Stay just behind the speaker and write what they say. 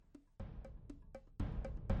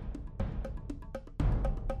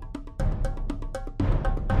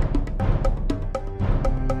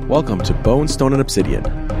Welcome to Bone, Stone, and Obsidian.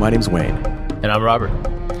 My name's Wayne. And I'm Robert.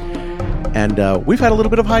 And we've had a little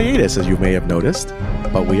bit of hiatus, as you may have noticed,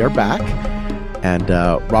 but we are back. And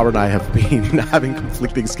Robert and I have been having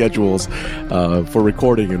conflicting schedules for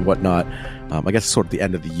recording and whatnot. I guess it's sort of the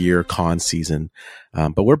end of the year con season.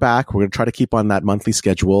 But we're back. We're going to try to keep on that monthly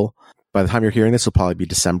schedule. By the time you're hearing this, it'll probably be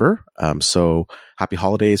December. So happy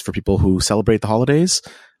holidays for people who celebrate the holidays.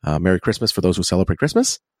 Merry Christmas for those who celebrate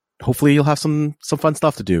Christmas. Hopefully you'll have some fun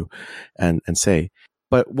stuff to do and say.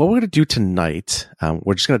 But what we're going to do tonight,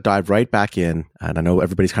 we're just going to dive right back in. And I know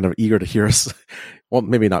everybody's kind of eager to hear us. Well,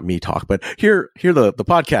 maybe not me talk, but hear the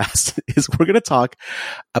podcast is we're going to talk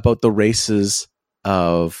about the races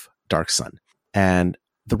of Dark Sun. And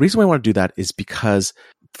the reason why I want to do that is because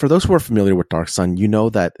for those who are familiar with Dark Sun, you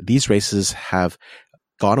know that these races have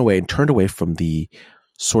gone away and turned away from the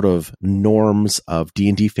sort of norms of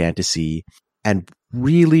D&D fantasy and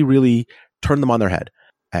really, really turned them on their head.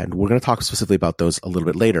 And we're going to talk specifically about those a little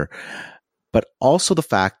bit later. But also the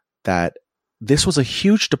fact that this was a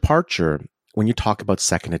huge departure when you talk about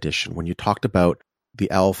second edition, when you talked about the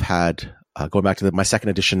elf had, going back to my second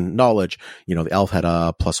edition knowledge, you know, the elf had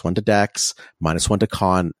a +1 to dex, -1 to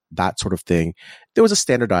con, that sort of thing. There was a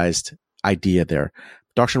standardized idea there.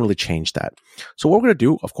 Dark Sun really changed that. So what we're going to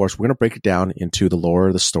do, of course, we're going to break it down into the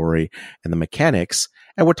lore, the story, and the mechanics.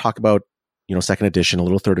 And we'll talk about, you know, second edition, a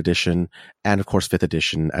little third edition, and of course, fifth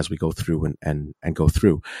edition as we go through and go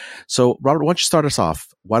through. So Robert, why don't you start us off?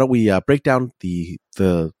 Why don't we break down the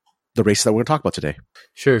races that we're going to talk about today?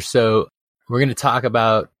 Sure. So we're going to talk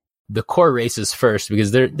about the core races first,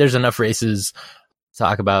 because there's enough races to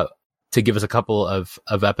talk about to give us a couple of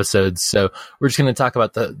episodes. So we're just going to talk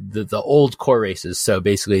about the old core races. So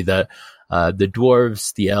basically the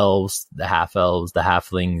dwarves, the elves, the half-elves, the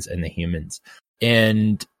halflings, and the humans.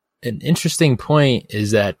 And an interesting point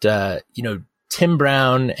is that, Tim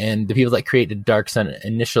Brown and the people that created Dark Sun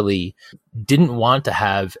initially didn't want to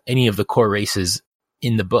have any of the core races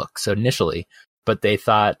in the book. So initially, but they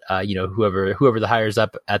thought, whoever the hires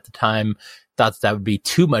up at the time thought that would be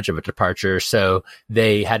too much of a departure. So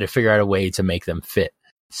they had to figure out a way to make them fit.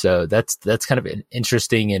 So that's kind of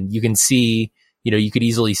interesting. And you can see, you could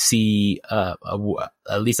easily see,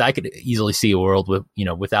 at least I could easily see a world with,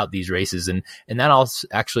 without these races. And that all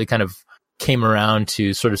actually kind of came around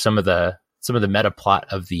to sort of some of the meta plot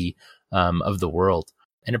of the world.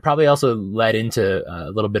 And it probably also led into a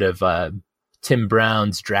little bit of, Tim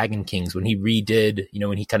Brown's Dragon Kings when he redid,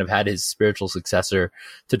 when he kind of had his spiritual successor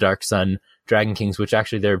to Dark Sun, Dragon Kings, which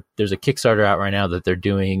actually there's a Kickstarter out right now that they're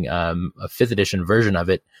doing, a 5th edition version of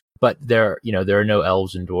it. But there are no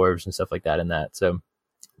elves and dwarves and stuff like that in that. So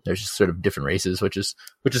there's just sort of different races, which is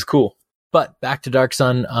cool. But back to Dark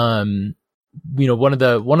Sun, one of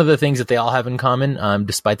the things that they all have in common,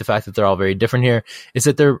 despite the fact that they're all very different here, is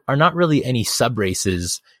that there are not really any sub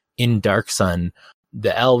races in Dark Sun.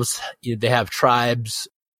 The elves, they have tribes,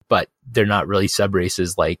 but they're not really sub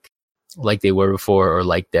races like they were before, or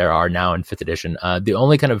like there are now in 5th edition. The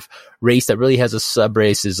only kind of race that really has a sub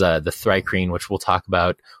race is the Thri-kreen, which we'll talk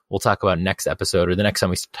about next episode, or the next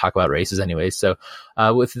time we talk about races anyway. So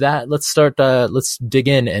with that, let's dig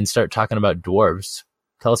in and start talking about dwarves.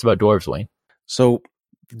 Tell us about dwarves, Wayne. So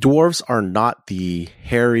dwarves are not the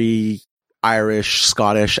hairy Irish,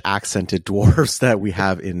 Scottish accented dwarves that we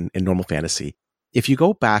have in normal fantasy. If you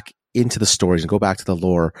go back into the stories and go back to the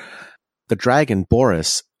lore, the dragon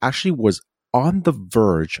Boris actually was on the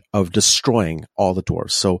verge of destroying all the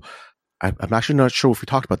dwarves. So I'm actually not sure if we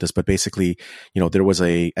talked about this, but basically, there was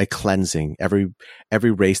a cleansing.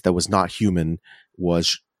 Every race that was not human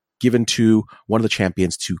was given to one of the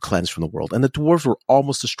champions to cleanse from the world. And the dwarves were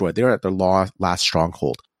almost destroyed. They were at their last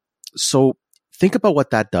stronghold. So think about what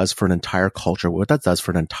that does for an entire culture, what that does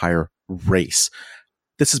for an entire race.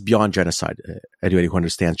 This is beyond genocide. Anybody who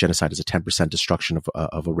understands genocide is a 10% destruction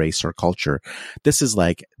of a race or a culture. This is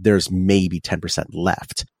like there's maybe 10%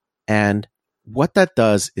 left. And what that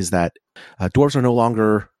does is that dwarves are no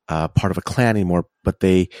longer part of a clan anymore, but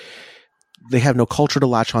they have no culture to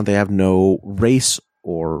latch on. They have no race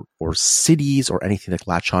or cities or anything to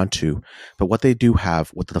latch on to. But what they do have,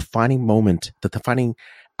 what the defining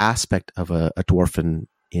aspect of a dwarf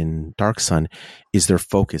in Dark Sun is their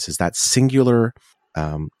focus, is that singular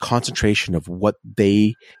concentration of what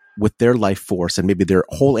they, with their life force and maybe their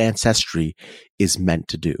whole ancestry, is meant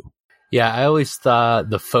to do. Yeah, I always thought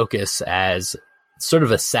the focus as sort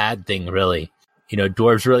of a sad thing, really.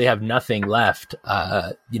 Dwarves really have nothing left.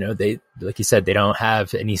 They, like you said, they don't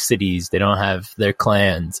have any cities. They don't have their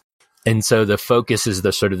clans. And so the focus is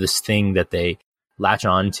the sort of this thing that they latch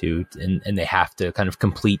on to, and they have to kind of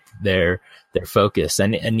complete their focus.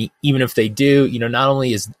 And even if they do, not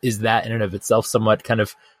only is that in and of itself somewhat kind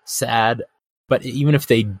of sad, but even if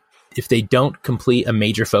they don't complete a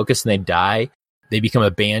major focus and they die, they become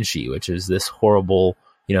a banshee, which is this horrible,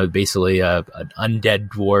 basically an undead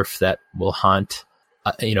dwarf that will haunt,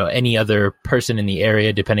 any other person in the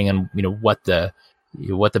area, depending on, what the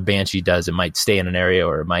banshee does. It might stay in an area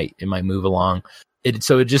or it might move along.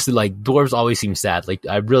 So it just like dwarves always seem sad. Like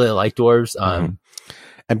I really like dwarves.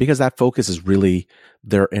 And because that focus is really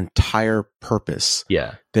their entire purpose.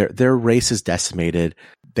 Yeah. Their race is decimated.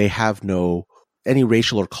 They have any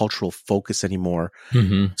racial or cultural focus anymore.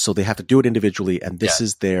 Mm-hmm. So they have to do it individually. And this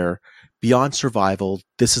is their beyond survival.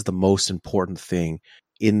 This is the most important thing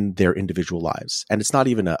in their individual lives. And it's not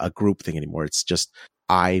even a group thing anymore. It's just,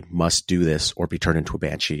 I must do this or be turned into a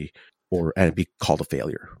banshee and be called a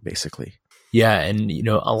failure, basically. Yeah. And,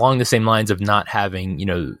 along the same lines of not having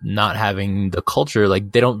the culture,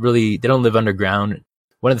 like they don't live underground.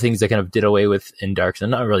 One of the things they kind of did away with in Dark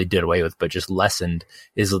Sun, not really did away with, but just lessened,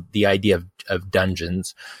 is the idea of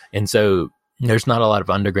dungeons. And so there's not a lot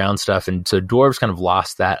of underground stuff. And so dwarves kind of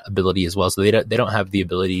lost that ability as well. So they don't have the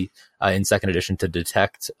ability in second edition to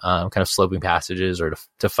detect kind of sloping passages or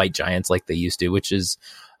to fight giants like they used to, which is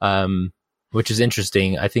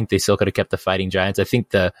interesting. I think they still could have kept the fighting giants. I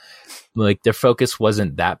think their focus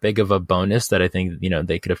wasn't that big of a bonus that I think,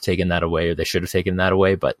 they could have taken that away, or they should have taken that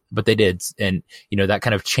away, but they did. And, that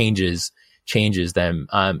kind of changes them.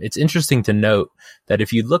 It's interesting to note that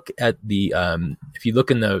if you look at in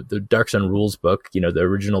the Dark Sun rules book, the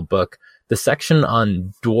original book, the section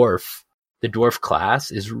on the dwarf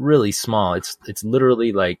class is really small. It's literally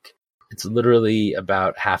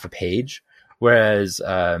about half a page. Whereas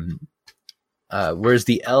the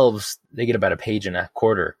elves, they get about a page and a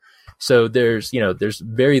quarter. So there's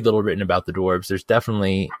very little written about the dwarves. There's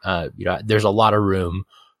definitely, there's a lot of room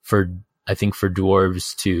for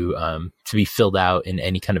dwarves to be filled out in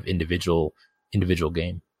any kind of individual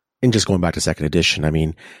game. And just going back to second edition, I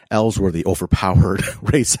mean, elves were the overpowered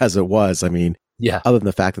race as it was. I mean, other than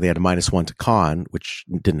the fact that they had a -1 to con, which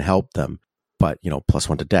didn't help them, but,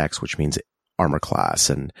 +1 to dex, which means armor class.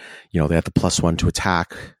 And, they had the +1 to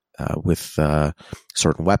attack with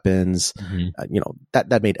certain weapons. Mm-hmm.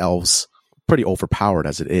 That made elves pretty overpowered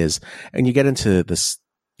as it is. And you get into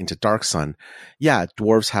Dark Sun. Yeah,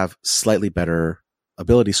 dwarves have slightly better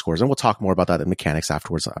ability scores. And we'll talk more about that in mechanics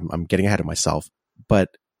afterwards. I'm getting ahead of myself. But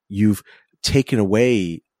you've taken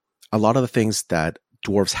away a lot of the things that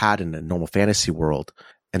dwarves had in a normal fantasy world.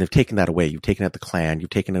 And they've taken that away. You've taken out the clan. You've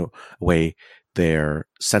taken away their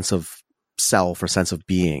sense of self or sense of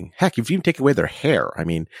being. Heck, you've even taken away their hair. I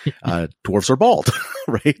mean, dwarves are bald,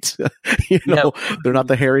 right? They're not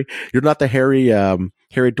the hairy. You're not the hairy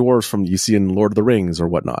dwarves from you see in Lord of the Rings or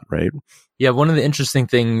whatnot, right? Yeah, one of the interesting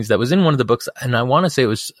things that was in one of the books, and I want to say it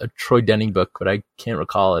was a Troy Denning book, but I can't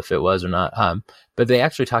recall if it was or not. But they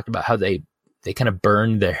actually talked about how they kind of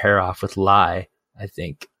burned their hair off with lye, I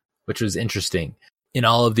think, which was interesting. In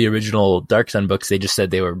all of the original Dark Sun books, they just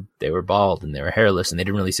said they were bald and they were hairless, and they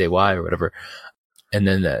didn't really say why or whatever. And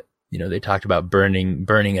then that, they talked about burning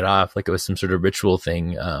it off like it was some sort of ritual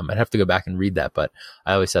thing. I'd have to go back and read that, but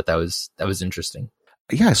I always thought that was interesting.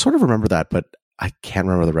 Yeah, I sort of remember that, but I can't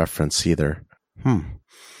remember the reference either.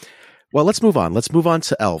 Well, let's move on. Let's move on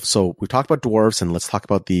to elves. So we talked about dwarves, and let's talk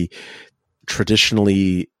about the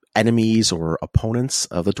traditionally enemies or opponents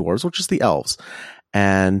of the dwarves, which is the elves.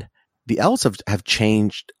 And the elves have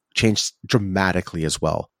changed dramatically as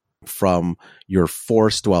well from your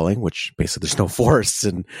forest dwelling, which basically there's no forests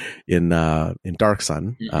in Dark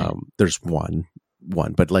Sun. Mm-hmm. There's one,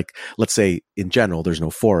 but like, let's say in general, there's no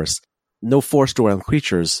forest dwelling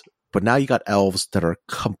creatures, but now you got elves that are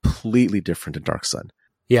completely different in Dark Sun.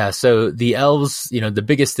 Yeah. So the elves, the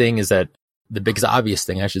biggest obvious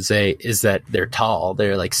thing I should say is that they're tall.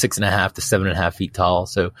 They're like 6.5 to 7.5 feet tall.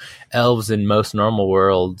 So elves in most normal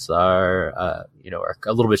worlds are a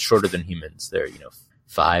little bit shorter than humans. They're,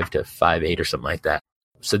 5 to 5'8" or something like that.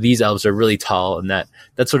 So these elves are really tall, and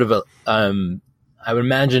that's sort of I would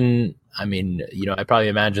imagine, I probably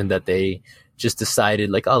imagine that they just decided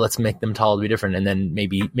like, oh, let's make them tall to be different. And then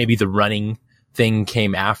maybe the running thing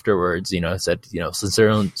came afterwards, said, since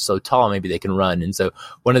they're so tall, maybe they can run. And so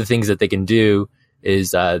one of the things that they can do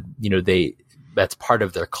is, that's part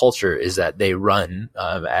of their culture is that they run,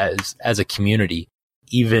 as a community.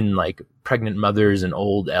 Even like pregnant mothers and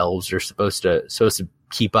old elves are supposed to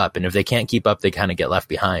keep up. And if they can't keep up, they kind of get left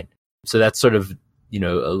behind. So that's sort of, a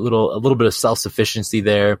little bit of self-sufficiency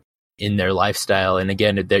there. in their lifestyle. And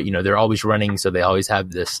again, they're always running. So they always have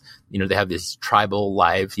this, they have this tribal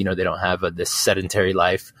life, they don't have this sedentary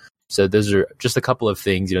life. So those are just a couple of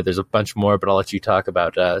things, there's a bunch more, but I'll let you talk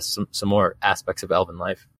about some more aspects of elven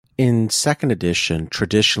life. In second edition,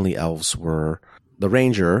 traditionally elves were the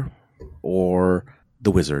ranger or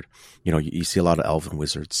the wizard. You see a lot of elven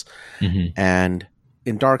wizards. Mm-hmm. And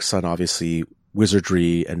in Dark Sun, obviously,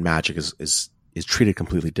 wizardry and magic is treated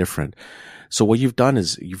completely different. So what you've done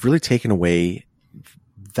is you've really taken away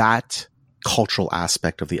that cultural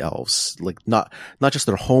aspect of the elves, like not just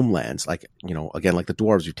their homelands, like, again, like the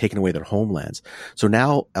dwarves, you've taken away their homelands. So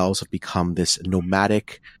now elves have become this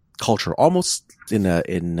nomadic culture, almost in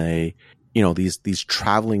a these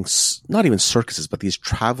traveling, not even circuses, but these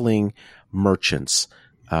traveling merchants,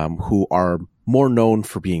 who are more known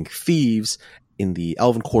for being thieves in the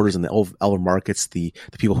elven quarters and the elven markets, the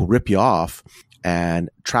people who rip you off and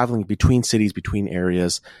traveling between cities, between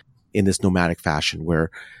areas in this nomadic fashion, where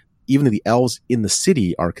even the elves in the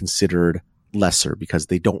city are considered lesser because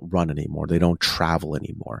they don't run anymore. They don't travel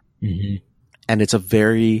anymore. Mm-hmm. And it's a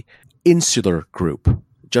very insular group,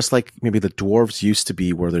 just like maybe the dwarves used to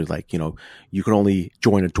be, where they're like, you can only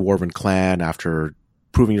join a dwarven clan after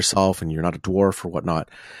proving yourself and you're not a dwarf or whatnot.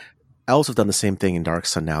 Elves have done the same thing in Dark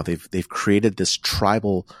Sun now. They've created this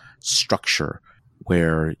tribal structure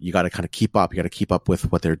where you got to kind of keep up. You got to keep up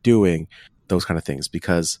with what they're doing, those kind of things,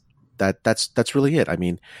 because that's really it. I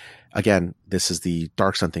mean, again, this is the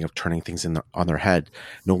Dark Sun thing of turning things on their head.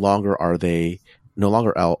 No longer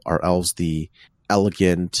are elves the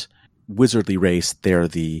elegant, wizardly race. They're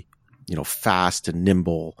the, fast and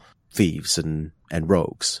nimble thieves and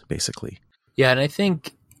rogues, basically. Yeah. And I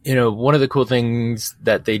think, one of the cool things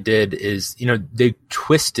that they did is, they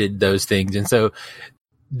twisted those things. And so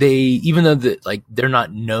even though they're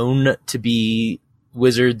not known to be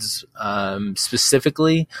wizards,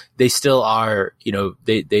 specifically, they still are,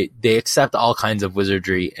 they accept all kinds of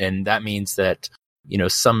wizardry. And that means that,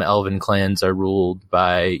 some elven clans are ruled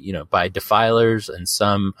by defilers and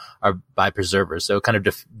some are by preservers. So it kind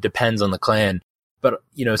of depends on the clan. But,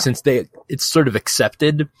 since it's sort of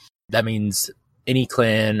accepted, that means any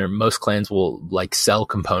clan or most clans will sell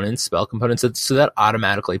components, spell components. So that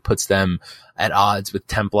automatically puts them at odds with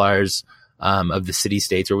Templars, of the city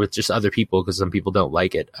states, or with just other people, because some people don't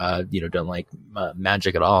like it, don't like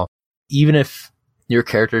magic at all. Even if your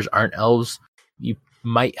characters aren't elves, you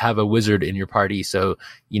might have a wizard in your party. So,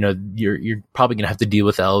 you're probably going to have to deal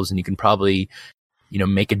with elves, and you can probably,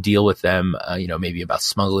 make a deal with them, maybe about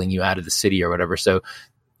smuggling you out of the city or whatever. So,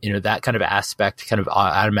 that kind of aspect kind of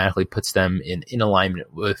automatically puts them in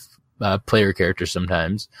alignment with player characters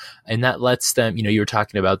sometimes. And that lets them, you were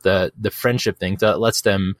talking about the friendship thing, that lets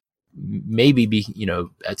them maybe be,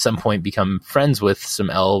 at some point become friends with some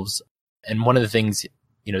elves. And one of the things,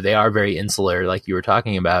 they are very insular, like you were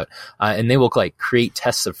talking about, and they will create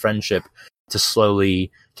tests of friendship to slowly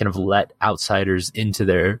kind of let outsiders into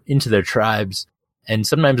their tribes. And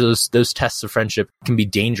sometimes those tests of friendship can be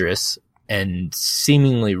dangerous and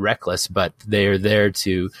seemingly reckless, but they're there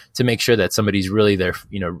to make sure that somebody's really there,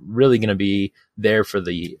 really going to be there for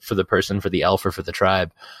the person, for the elf, or for the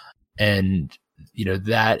tribe. And,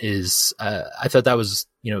 that is, I thought that was,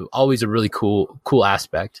 always a really cool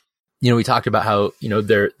aspect. We talked about how,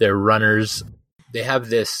 they're runners. They have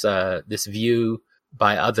this view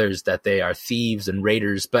by others that they are thieves and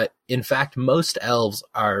raiders, but in fact, most elves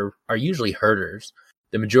are usually herders.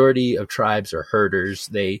 The majority of tribes are herders.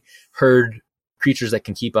 They herd creatures that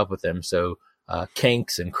can keep up with them. So,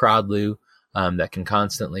 Kanks and Crodlu, that can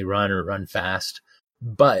constantly run or run fast.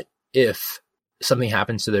 But if something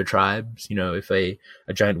happens to their tribes, if a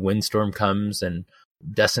giant windstorm comes and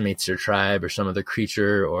decimates their tribe, or some other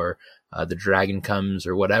creature, or the dragon comes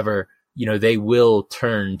or whatever, they will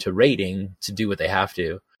turn to raiding to do what they have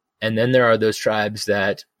to. And then there are those tribes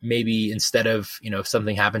that maybe instead of, if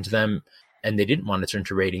something happened to them and they didn't want to turn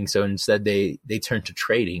to raiding, so instead they turn to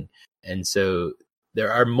trading. And so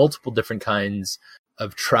there are multiple different kinds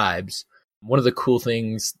of tribes. One of the cool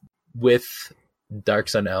things with Dark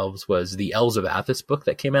Sun Elves was the Elves of Athas book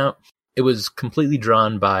that came out. It was completely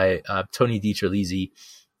drawn by Tony DiTerlizzi.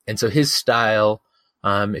 And so his style,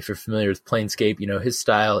 if you're familiar with Planescape, his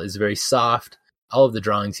style is very soft. All of the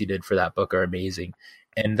drawings he did for that book are amazing.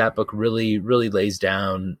 And that book really, really lays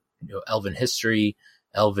down, elven history,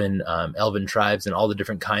 elven tribes, and all the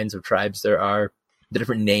different kinds of tribes there are, the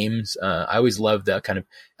different names. I always love the kind of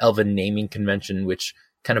elven naming convention, which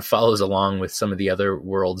kind of follows along with some of the other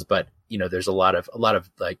worlds, but there's a lot of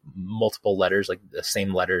multiple letters, like the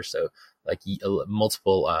same letters. So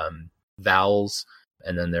multiple vowels.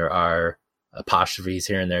 And then there are apostrophes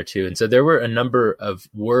here and there too. And so there were a number of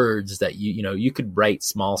words that you could write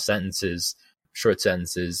small sentences, short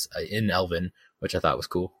sentences in Elven, which I thought was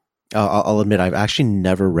cool. I'll admit, I've actually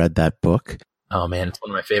never read that book. Oh man, it's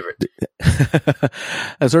one of my favorites.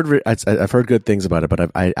 I've heard good things about it, but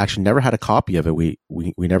I actually never had a copy of it. We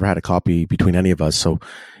never had a copy between any of us, so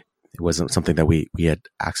it wasn't something that we had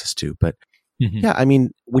access to. But yeah, I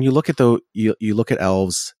mean, when you look at you look at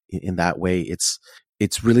elves in that way,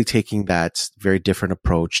 it's really taking that very different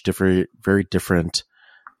approach, very different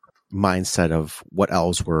mindset of what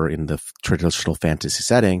elves were in the traditional fantasy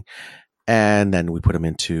setting, and then we put them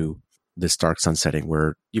into this Dark Sun setting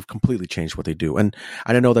where you've completely changed what they do. And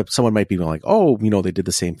I don't know that someone might be like, oh, they did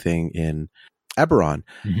the same thing in Eberron.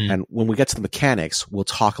 And when we get to the mechanics, we'll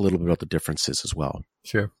talk a little bit about the differences as well.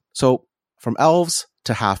 Sure. So from elves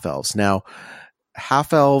to half elves. Now,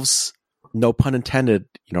 half elves, no pun intended,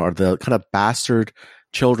 are the kind of bastard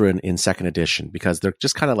children in second edition, because they're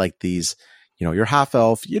just kind of like these, you're half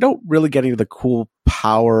elf. You don't really get into the cool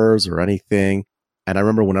powers or anything. And I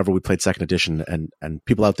remember whenever we played second edition, and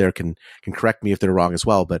people out there can correct me if they're wrong as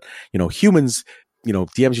well, but, humans,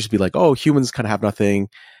 DMs used to be like, oh, humans kind of have nothing.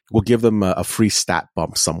 We'll give them a free stat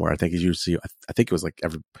bump somewhere. I think it was like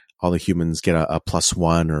all the humans get a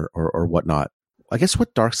 +1 or whatnot. I guess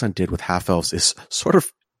what Dark Sun did with half elves is sort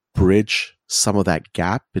of bridge some of that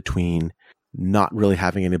gap between not really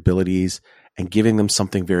having any abilities and giving them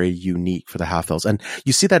something very unique for the half elves. And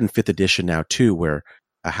you see that in 5th edition now too, where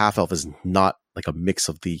a half elf is not like a mix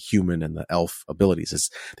of the human and the elf abilities.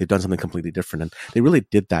 They've done something completely different. And they really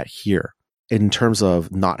did that here in terms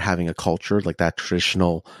of not having a culture like that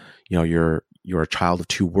traditional, you're a child of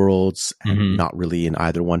two worlds and not really in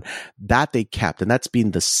either one. That they kept. And that's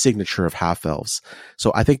been the signature of half elves.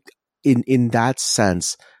 So I think in that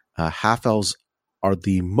sense, half elves are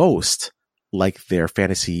the most like their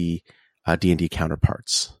fantasy D&D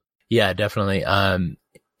counterparts. Yeah, definitely.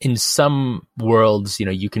 In some worlds,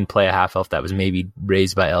 you can play a half elf that was maybe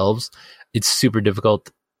raised by elves. It's super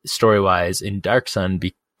difficult story wise in Dark Sun,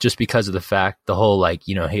 just because of the fact, the whole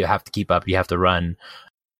you have to keep up, you have to run,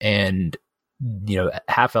 and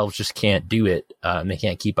half elves just can't do it. They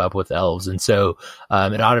can't keep up with elves, and so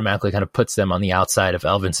it automatically kind of puts them on the outside of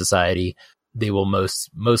elven society. They will most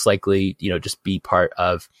likely just be part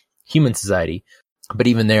of human society, but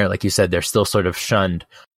even there, like you said, they're still sort of shunned.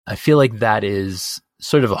 I feel like that is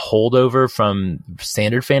sort of a holdover from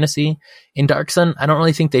standard fantasy in Dark Sun. I don't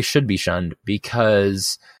really think they should be shunned,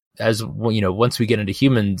 because as once we get into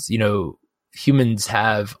humans, humans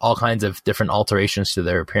have all kinds of different alterations to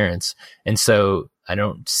their appearance. And so I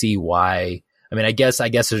don't see why. I mean, I guess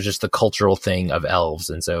there's just the cultural thing of elves.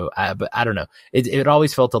 And so, but I don't know. It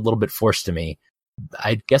always felt a little bit forced to me.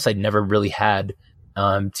 I guess I never really had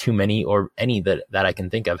too many or any that I can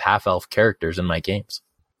think of half elf characters in my games.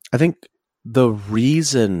 I think the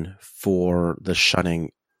reason for the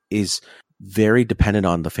shunning is very dependent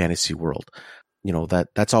on the fantasy world.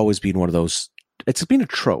 That's always been one of those. It's been a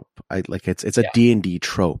trope. It's a D&D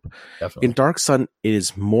trope. Definitely. In Dark Sun, it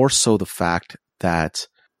is more so the fact that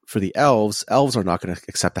for the elves are not going to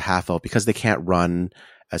accept the half elf because they can't run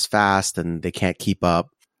as fast and they can't keep up.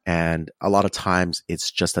 And a lot of times it's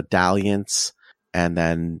just a dalliance and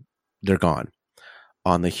then they're gone.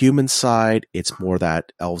 On the human side, it's more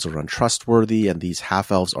that elves are untrustworthy, and these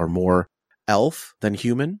half-elves are more elf than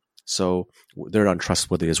human. So they're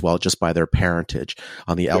untrustworthy as well, just by their parentage.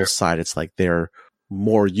 On the elf side, it's like they're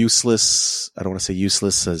more useless. I don't want to say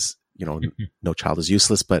useless, as no child is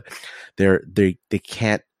useless, but they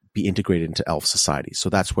can't be integrated into elf society. So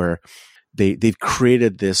that's where they've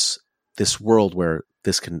created this world where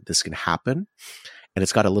this can happen. And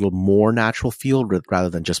it's got a little more natural feel rather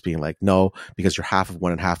than just being like, no, because you're half of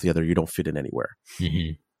one and half the other, you don't fit in anywhere.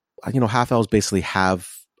 Half elves basically have,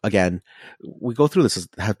 again, we go through this,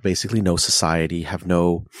 have basically no society, have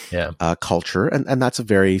no culture. And that's a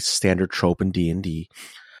very standard trope in D&D.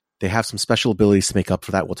 They have some special abilities to make up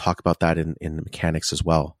for that. We'll talk about that in the mechanics as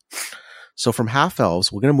well. So from half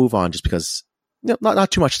elves, we're going to move on just because not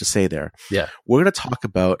too much to say there. Yeah. We're going to talk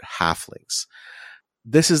about halflings.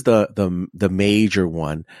 This is the major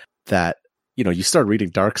one that, you start reading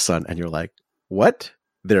Dark Sun and you're like, what?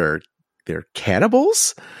 They're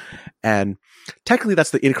cannibals? And technically that's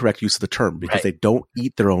the incorrect use of the term, because they don't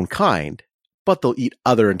eat their own kind, but they'll eat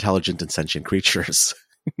other intelligent and sentient creatures.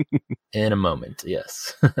 In a moment,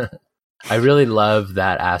 yes. I really love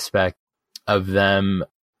that aspect of them.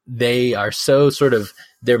 They are so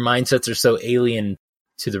their mindsets are so alien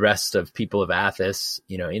to the rest of people of Athas,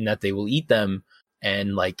 in that they will eat them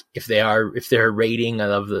And like, if they're raiding, I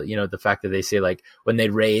love the fact that they say like when they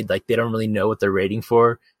raid, like they don't really know what they're raiding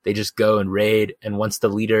for. They just go and raid. And once the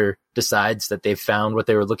leader decides that they've found what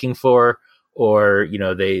they were looking for, or,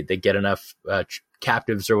 they get enough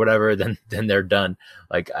captives or whatever, then they're done.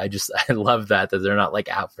 Like, I love that they're not like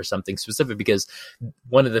out for something specific, because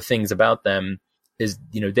one of the things about them is,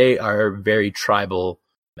 they are very tribal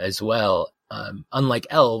as well. Unlike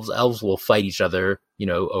elves will fight each other,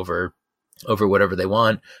 over whatever they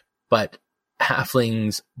want, but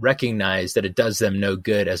halflings recognize that it does them no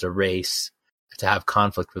good as a race to have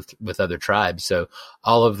conflict with other tribes. So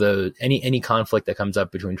all of any conflict that comes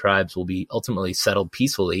up between tribes will be ultimately settled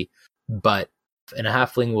peacefully, and a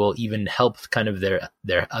halfling will even help kind of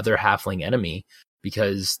their other halfling enemy,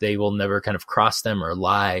 because they will never kind of cross them or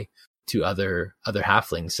lie to other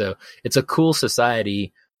halflings. So it's a cool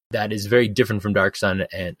society that is very different from Dark Sun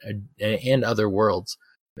and other worlds.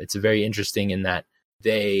 It's very interesting in that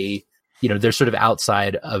they're sort of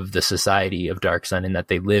outside of the society of Dark Sun, in that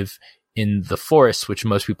they live in the forests, which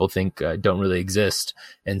most people think don't really exist.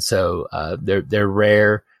 And so they're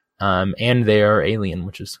rare, and they are alien,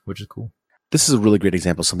 which is cool. This is a really great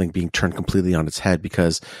example of something being turned completely on its head,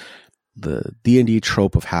 because the D&D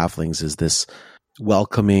trope of halflings is this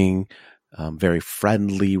welcoming, very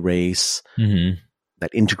friendly race that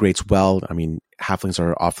integrates well. I mean, halflings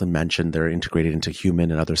are often mentioned. They're integrated into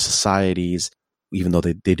human and other societies, even though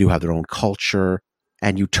they do have their own culture.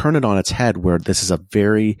 And you turn it on its head, where this is a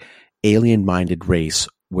very alien-minded race,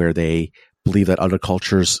 where they believe that other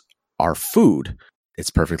cultures are food. It's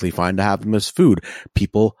perfectly fine to have them as food.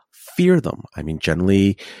 People fear them. I mean,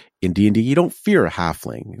 generally in D&D, you don't fear a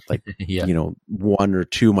halfling. Like, one or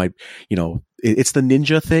two might, it's the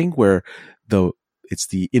ninja thing, where it's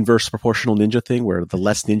the inverse proportional ninja thing, where the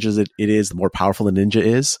less ninjas it is, the more powerful the ninja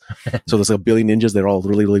is. So there's like a billion ninjas, they're all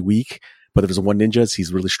really, really weak. But if there's one ninja,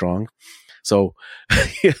 he's really strong. So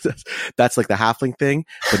that's like the halfling thing.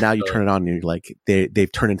 But now you turn it on and you're like,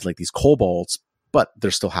 they've turned into like these kobolds, but they're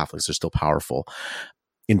still halflings. They're still powerful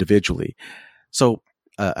individually. So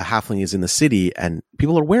a halfling is in the city, and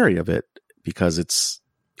people are wary of it, because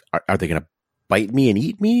are they going to bite me and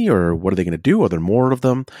eat me, or what are they going to do? Are there more of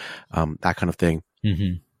them? That kind of thing.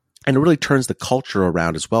 Mm-hmm. And it really turns the culture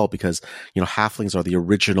around as well, because, halflings are the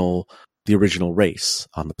original race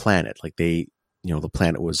on the planet. Like the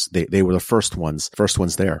planet was, they were the first ones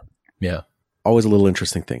there. Yeah. Always a little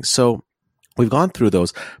interesting thing. So we've gone through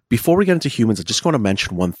those. Before we get into humans, I just want to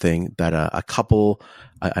mention one thing that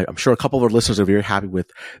I'm sure a couple of our listeners are very happy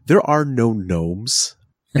with. There are no gnomes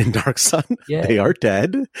in Dark Sun. Yeah. They are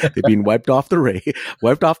dead. They've been wiped off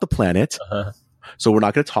the planet. Uh-huh. So we're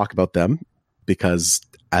not going to talk about them, because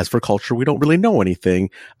as for culture, we don't really know anything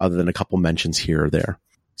other than a couple mentions here or there.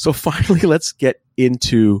 So finally, let's get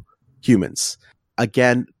into humans.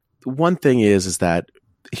 Again, one thing is that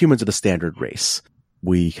humans are the standard race.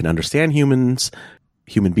 We can understand human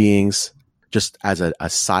beings. Just as a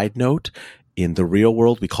side note, in the real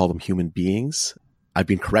world, we call them human beings. I've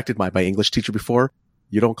been corrected by my English teacher before.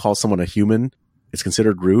 You don't call someone a human. It's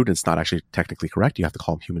considered rude. It's not actually technically correct. You have to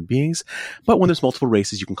call them human beings. But when there's multiple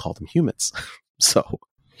races, you can call them humans. So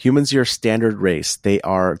humans are your standard race. They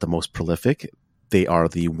are the most prolific. They are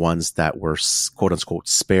the ones that were quote unquote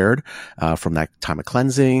spared from that time of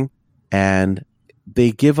cleansing. And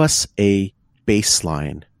they give us a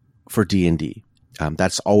baseline for D&D.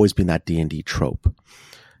 That's always been that D&D trope.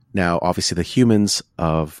 Now, obviously, the humans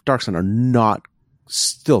of Dark Sun are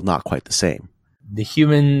still not quite the same. The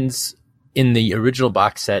humans in the original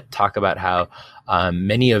box set talk about how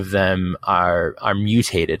many of them are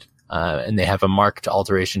mutated, and they have a marked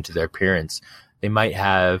alteration to their appearance. They might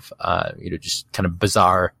have, just kind of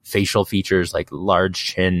bizarre facial features like large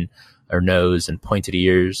chin or nose and pointed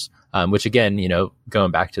ears, which again,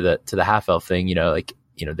 going back to the half elf thing,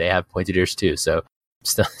 they have pointed ears too. So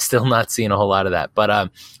still not seeing a whole lot of that,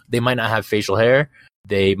 but they might not have facial hair.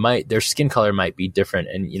 Their skin color might be different.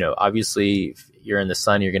 And, obviously if you're in the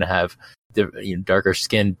sun, you're going to have darker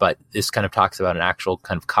skin, but this kind of talks about an actual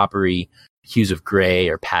kind of coppery hues of gray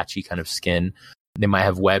or patchy kind of skin. They might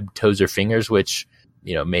have webbed toes or fingers, which,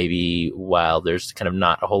 maybe while there's kind of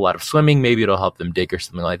not a whole lot of swimming, maybe it'll help them dig or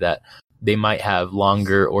something like that. They might have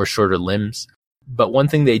longer or shorter limbs. But one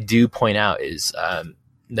thing they do point out is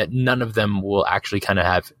that none of them will actually kind of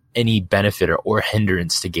have any benefit or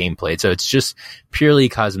hindrance to gameplay. So it's just purely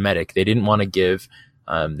cosmetic. They didn't want to give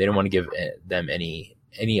them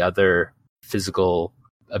any other physical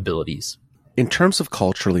abilities. In terms of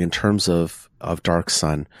culturally, in terms of Dark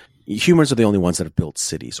Sun, humans are the only ones that have built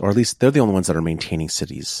cities, or at least they're the only ones that are maintaining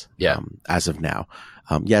cities. Yeah. As of now.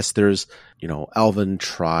 Yes, there's, elven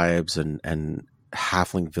tribes and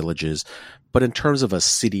halfling villages, but in terms of a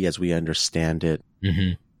city as we understand it,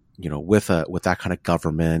 with that kind of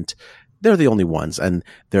government, they're the only ones, and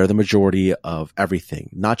they're the majority of everything.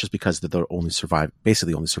 Not just because they're the only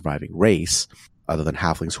surviving race, other than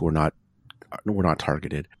halflings who were not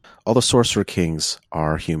targeted. All the sorcerer kings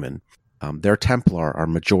are human. Their Templar are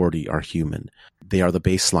majority are human. They are the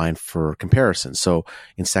baseline for comparison. So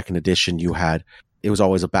in second edition, it was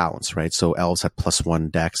always a balance, right? So elves had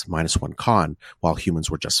 +1 dex, -1 con, while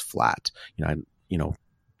humans were just flat.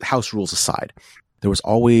 House rules aside, there was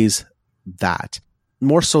always that.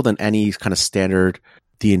 More so than any kind of standard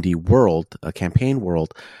D&D world, a campaign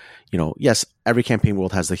world. Yes, every campaign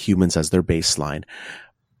world has the humans as their baseline,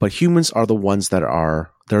 but humans are the ones that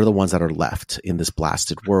are left in this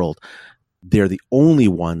blasted world. They're the only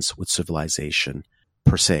ones with civilization,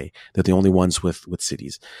 per se. They're the only ones with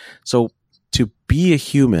cities. So to be a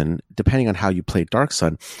human, depending on how you played Dark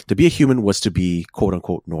Sun, to be a human was to be quote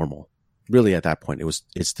unquote normal. Really, at that point,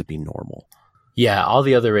 it's to be normal. Yeah, all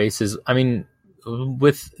the other races, I mean,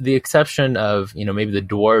 with the exception of, maybe the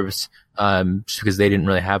dwarves, just because they didn't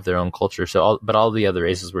really have their own culture. But all the other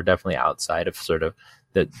races were definitely outside of sort of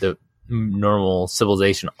the normal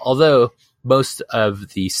civilization. Although most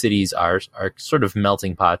of the cities are sort of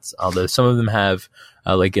melting pots, although some of them have,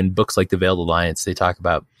 like in books like the Veiled Alliance, they talk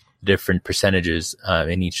about different percentages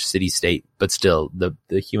in each city state, but still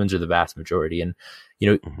the humans are the vast majority. And,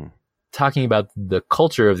 talking about the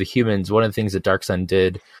culture of the humans, one of the things that Dark Sun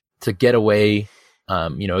did to get away,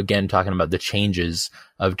 again, talking about the changes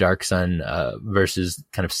of Dark Sun versus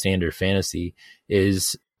kind of standard fantasy,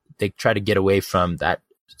 is they try to get away from that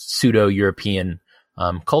pseudo-European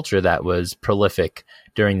culture that was prolific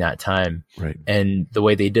during that time. Right. And the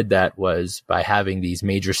way they did that was by having these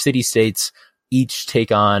major city-states each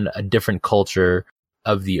take on a different culture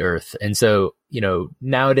of the earth. And so,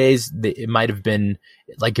 nowadays it might have been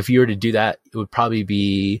like, if you were to do that, it would probably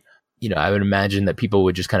be, I would imagine that people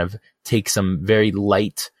would just kind of take some very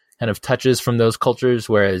light kind of touches from those cultures.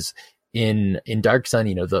 Whereas in Dark Sun,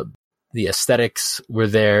 the aesthetics were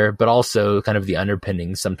there, but also kind of the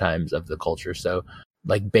underpinnings sometimes of the culture. So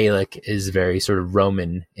like Balak is very sort of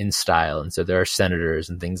Roman in style. And so there are senators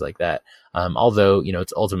and things like that. Although,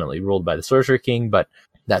 it's ultimately ruled by the Sorcerer King, but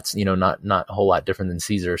that's, not a whole lot different than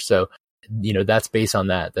Caesar. So, that's based on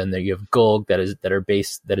that. Then there you have Gulg that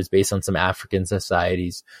is based on some African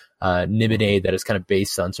societies, Nibene that is kind of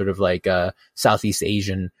based on sort of like, Southeast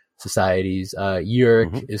Asian societies.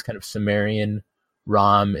 Uruk is kind of Sumerian.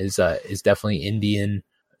 Ram is definitely Indian,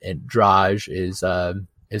 and Draj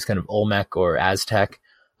is kind of Olmec or Aztec.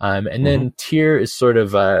 And then Tyr is sort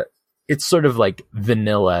of, it's sort of like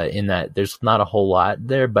vanilla in that there's not a whole lot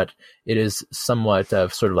there, but it is somewhat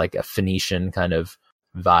of sort of like a Phoenician kind of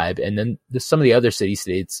vibe. And then some of the other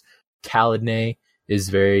city-states, Caladne is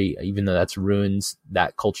very, even though that's ruins,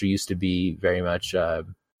 that culture used to be very much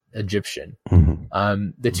Egyptian.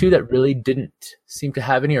 The two that really didn't seem to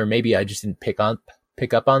have any, or maybe I just didn't pick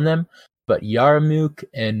up on them, but Yarmouk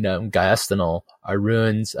and Gaestanol are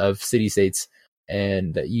ruins of city-states,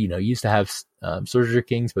 and used to have Sorcerer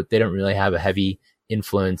Kings, but they don't really have a heavy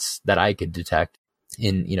influence that I could detect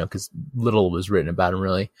in, because little was written about them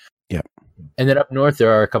really. Yeah. And then up north,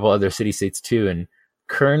 there are a couple other city-states too, and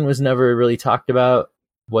Kern was never really talked about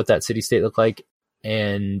what that city-state looked like.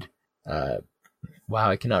 And wow,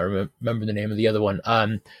 I cannot remember the name of the other one.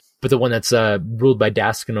 But the one that's ruled by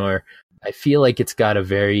Daskanor, I feel like it's got a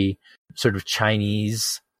very sort of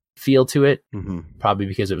Chinese feel to it, probably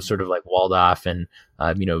because it was sort of like walled off, and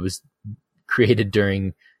it was created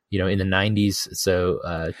during in the 90s,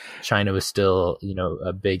 so China was still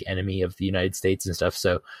a big enemy of the United States and stuff.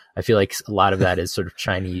 So I feel like a lot of that is sort of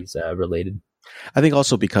Chinese related. I think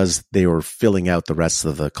also because they were filling out the rest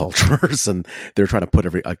of the cultures, and they're trying to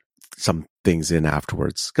put some things in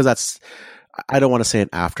afterwards, because that's, I don't want to say an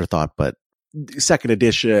afterthought, but second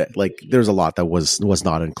edition, like there's a lot that was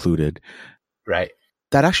not included. Right.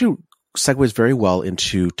 That actually segues very well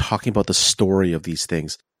into talking about the story of these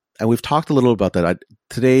things. And we've talked a little about that.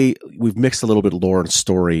 Today, we've mixed a little bit of lore and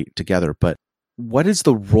story together, but what is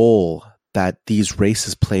the role that these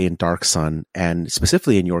races play in Dark Sun, and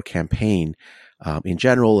specifically in your campaign in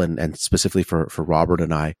general, and specifically for Robert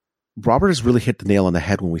and I? Robert has really hit the nail on the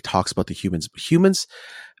head when we talks about the humans. Humans,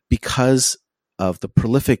 because of the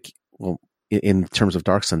prolific, well, in terms of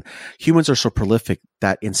Dark Sun, humans are so prolific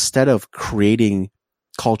that instead of creating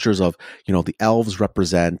cultures of, the elves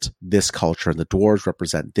represent this culture and the dwarves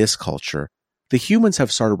represent this culture, the humans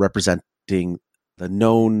have started representing the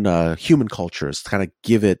known human cultures to kind of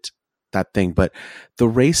give it that thing. But the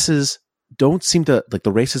races don't seem to, like,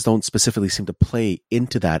 the races don't specifically seem to play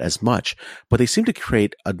into that as much, but they seem to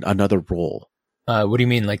create another role. What do you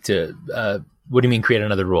mean, what do you mean create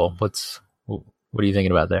another role? What are you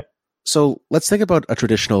thinking about there? So let's think about a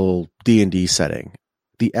traditional D&D setting.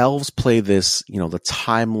 The elves play this, the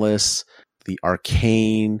timeless, the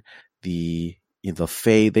arcane, the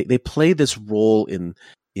fae. They play this role in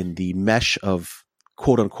the mesh of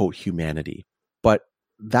quote unquote humanity. But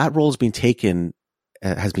that role has been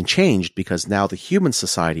changed because now the human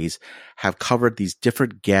societies have covered these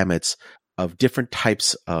different gamuts of different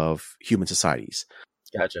types of human societies.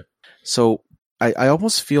 Gotcha. So I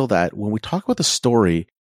almost feel that when we talk about the story,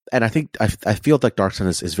 and I think I feel like Dark Sun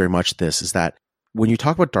is very much this, is that when you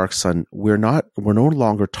talk about Dark Sun, we're no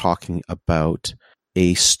longer talking about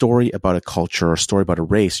a story about a culture or a story about a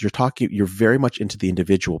race. You're very much into the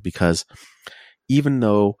individual, because even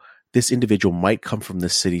though this individual might come from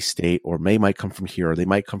this city state, or might come from here, or they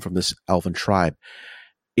might come from this elven tribe,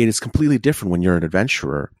 it is completely different when you're an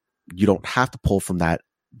adventurer. You don't have to pull from that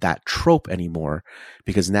trope anymore,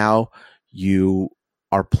 because now you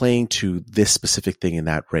are playing to this specific thing in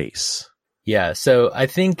that race. Yeah. So I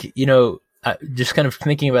think, just kind of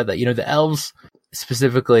thinking about that, the elves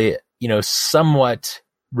specifically, somewhat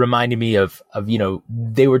reminded me of,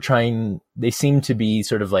 they seem to be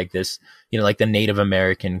sort of like this, like the Native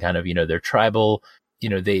American kind of, they're tribal,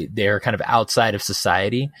 they're kind of outside of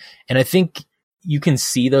society. And I think you can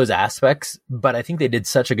see those aspects, but I think they did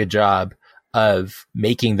such a good job of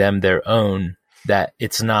making them their own that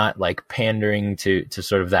it's not like pandering to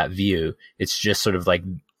sort of that view. It's just sort of like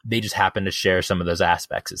they just happen to share some of those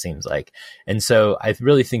aspects, it seems like. And so I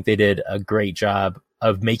really think they did a great job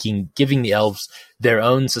of giving the elves their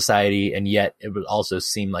own society, and yet it would also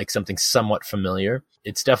seem like something somewhat familiar.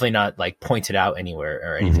 It's definitely not like pointed out anywhere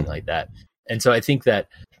or anything like that. And so I think that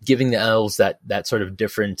giving the elves that sort of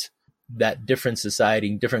different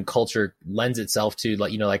society, different culture lends itself to,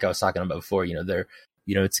 like I was talking about before,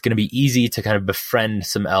 it's going to be easy to kind of befriend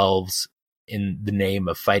some elves in the name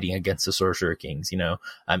of fighting against the Sorcerer Kings,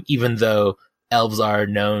 even though elves are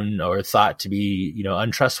known or thought to be,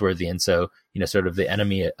 untrustworthy. And so, sort of the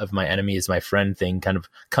enemy of my enemy is my friend thing kind of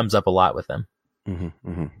comes up a lot with them. Mm-hmm,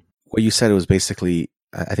 mm-hmm. What you said, it was basically,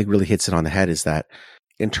 I think really hits it on the head, is that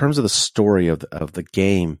in terms of the story of the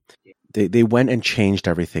game, they went and changed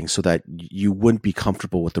everything so that you wouldn't be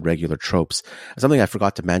comfortable with the regular tropes. Something I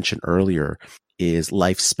forgot to mention earlier is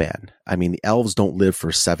lifespan. I mean, the elves don't live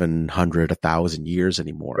for 700, 1,000 years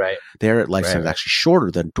anymore. Right. Their lifespan is actually shorter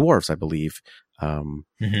than dwarves, I believe.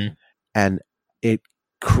 And it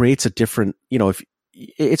creates a different, if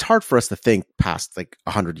it's hard for us to think past like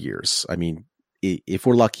 100 years. I mean, if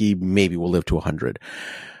we're lucky, maybe we'll live to 100.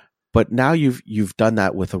 But now you've done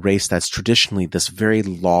that with a race that's traditionally this very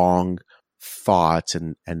long thought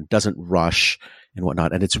and doesn't rush and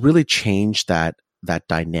whatnot. And it's really changed that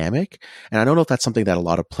dynamic. And I don't know if that's something that a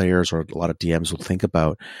lot of players or a lot of DMs will think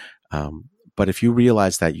about. But if you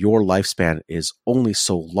realize that your lifespan is only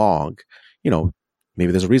so long,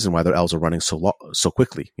 maybe there's a reason why their elves are running so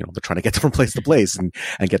quickly. They're trying to get from place to place and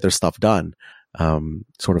get their stuff done,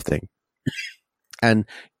 sort of thing. And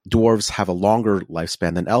dwarves have a longer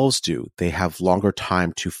lifespan than elves do. They have longer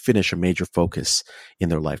time to finish a major focus in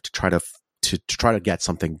their life, to try to get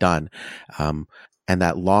something done. And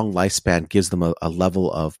that long lifespan gives them a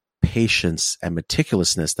level of patience and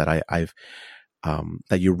meticulousness that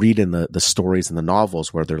that you read in the stories and the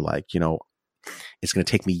novels, where they're like, it's going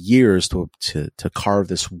to take me years to carve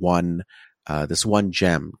this one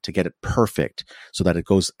gem, to get it perfect so that it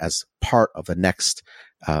goes as part of the next,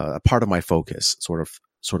 part of my focus sort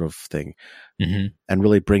of thing. And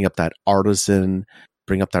really bring up that artisan,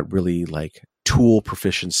 bring up that really like tool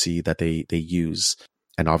proficiency that they use.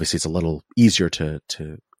 And obviously it's a little easier to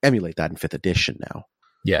emulate that in 5th edition now.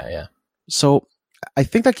 Yeah. So I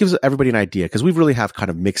think that gives everybody an idea, because we really have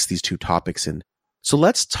kind of mixed these two topics in. So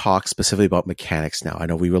let's talk specifically about mechanics now. I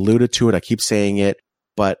know we alluded to it. I keep saying it,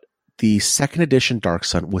 but the 2nd edition Dark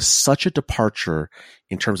Sun was such a departure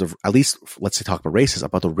in terms of, at least let's say, talk about races,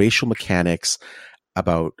 about the racial mechanics,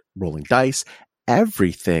 about rolling dice,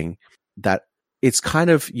 everything, that it's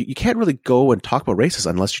kind of, you can't really go and talk about races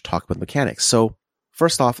unless you talk about mechanics. So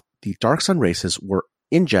first off, the Dark Sun races were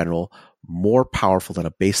in general more powerful than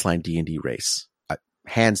a baseline D&D race.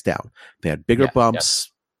 Hands down. They had bigger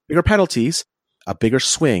bumps, bigger penalties, a bigger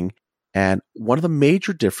swing. And one of the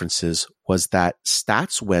major differences was that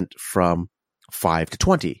stats went from 5 to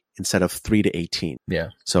 20 instead of 3 to 18. Yeah.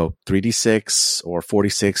 So 3d6 or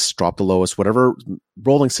 46, drop the lowest, whatever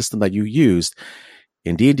rolling system that you used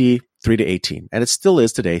in D&D, 3 to 18. And it still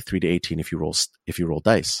is today 3 to 18 if you roll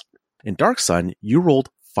dice. In Dark Sun, you rolled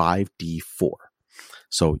 5d4.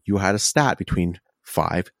 So you had a stat between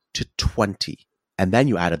 5 to 20. And then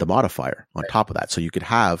you added the modifier on top of that. So you could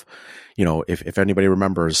have, if anybody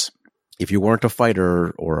remembers, if you weren't a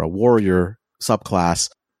fighter or a warrior subclass,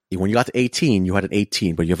 when you got to 18, you had an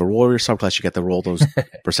 18, but you have a warrior subclass, you get to roll those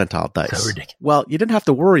percentile dice. So ridiculous. Well, you didn't have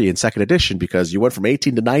to worry in second edition because you went from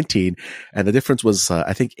 18 to 19, and the difference was,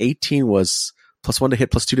 I think 18 was +1 to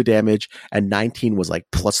hit, +2 to damage, and 19 was like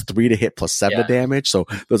 +3 to hit, +7 to damage. So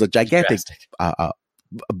there was a gigantic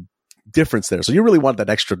difference there. So you really want that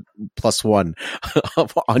extra +1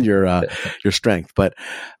 on your strength. But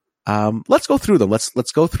let's go through them.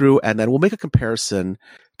 Let's go through, and then we'll make a comparison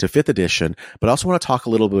to 5th edition. But I also want to talk a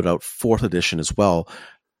little bit about 4th edition as well,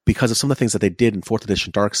 because of some of the things that they did in 4th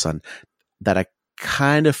edition Dark Sun that I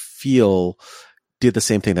kind of feel did the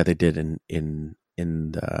same thing that they did in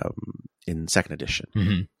 2nd edition.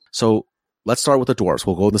 Mm-hmm. So let's start with the dwarves.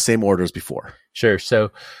 We'll go in the same order as before. Sure.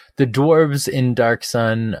 So the dwarves in Dark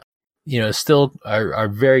Sun, still are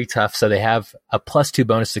very tough. So they have a +2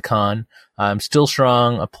 bonus to con, still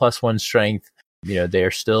strong, a +1 strength. They're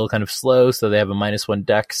still kind of slow, so they have a -1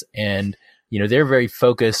 dex, and they're very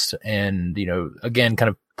focused, and again, kind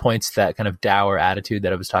of points to that kind of dour attitude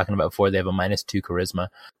that I was talking about before. They have a -2 charisma.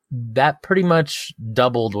 That pretty much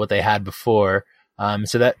doubled what they had before.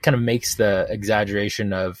 So that kind of makes the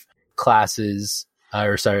exaggeration of classes,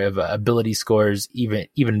 of ability scores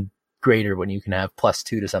even greater when you can have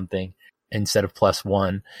 +2 to something instead of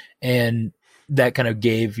 +1. And that kind of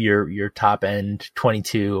gave your top end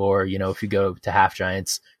 22, or, if you go to half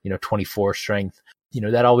giants, 24 strength.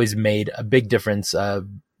 That always made a big difference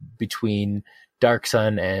between Dark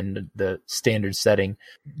Sun and the standard setting.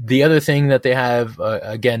 The other thing that they have,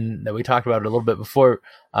 again, that we talked about a little bit before,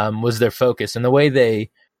 was their focus. And the way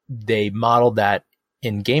they modeled that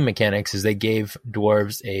in game mechanics is they gave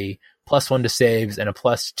dwarves a +1 to saves and a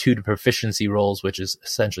 +2 to proficiency rolls, which is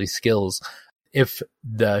essentially skills, if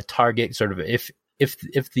the target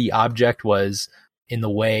if the object was in the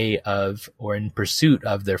way of or in pursuit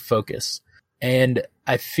of their focus. And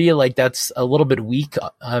I feel like that's a little bit weak,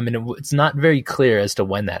 and it's not very clear as to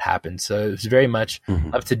when that happened. So it was very much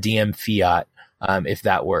up to DM fiat if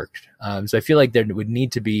that worked. So I feel like there would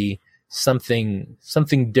need to be something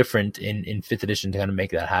different in 5th edition to kind of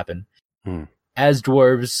make that happen. As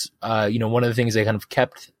dwarves, one of the things they kind of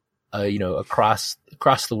kept across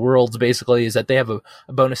the worlds basically is that they have a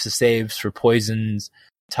bonus to saves for poisons,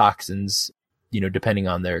 toxins, depending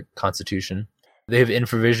on their constitution. They have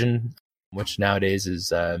infravision, which nowadays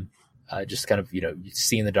is just kind of you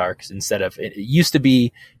see in the dark instead of it used to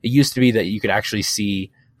be that you could actually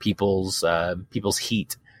see people's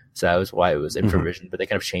heat. So that was why it was infravision, but they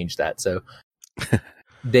kind of changed that. So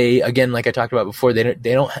they, again, like I talked about before, they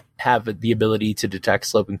don't have the ability to detect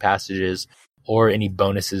sloping passages or any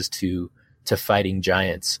bonuses to fighting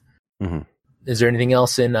giants. Is there anything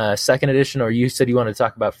else in 2nd edition, or you said you wanted to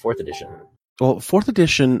talk about 4th edition? Well, 4th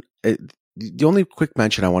edition, the only quick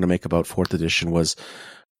mention I want to make about 4th edition was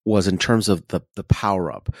in terms of the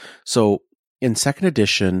power up. So in 2nd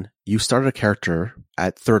edition, you started a character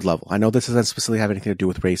at 3rd level. I know this doesn't specifically have anything to do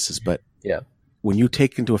with races, but when you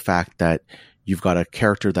take into effect that you've got a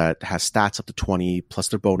character that has stats up to 20 plus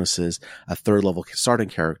their bonuses, a 3rd level starting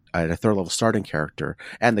character,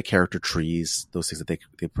 and the character trees, those things that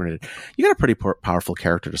they printed, you got a pretty powerful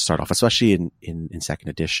character to start off, especially in 2nd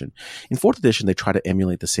edition. In 4th edition, they try to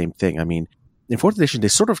emulate the same thing. I mean, in 4th edition, they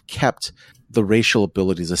sort of kept the racial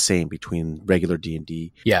abilities the same between regular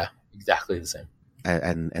D&D. Yeah, exactly the same.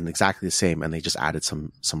 And exactly the same, and they just added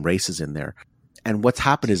some races in there. And what's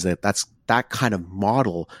happened is that kind of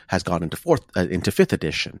model has gone into 5th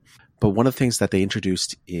edition. But one of the things that they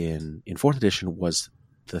introduced in 4th edition was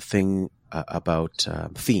the thing about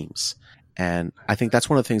themes. And I think that's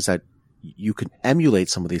one of the things that you can emulate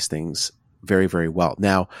some of these things very, very well.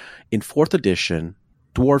 Now, in 4th edition,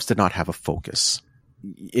 dwarves did not have a focus.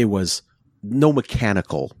 It was no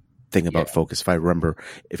mechanical thing about focus. If I'm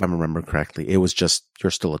remembering correctly, it was just, you're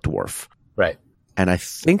still a dwarf. Right. And I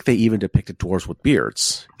think they even depicted dwarves with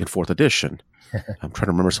beards in 4th edition. I'm trying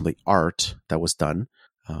to remember some of the art that was done.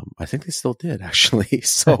 I think they still did, actually.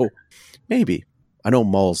 So maybe. I know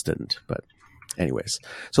Mulls didn't, but anyways.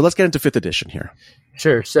 So let's get into 5th edition here.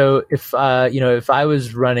 Sure. So if I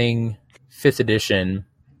was running 5th edition,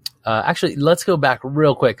 actually, let's go back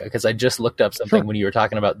real quick because I just looked up something when you were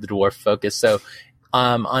talking about the dwarf focus. So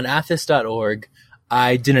on athis.org,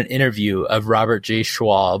 I did an interview of Robert J.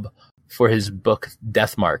 Schwab for his book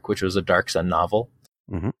Deathmark, which was a Dark Sun novel.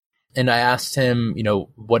 And I asked him,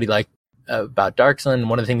 what he liked about Dark Sun.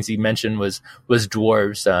 One of the things he mentioned was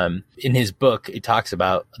dwarves. In his book, he talks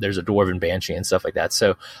about there's a dwarven banshee and stuff like that.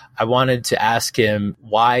 So I wanted to ask him,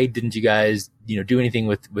 why didn't you guys, do anything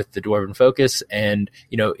with the dwarven focus? And,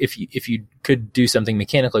 if you could do something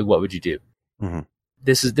mechanically, what would you do? Mm-hmm.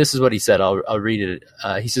 This is what he said. I'll read it.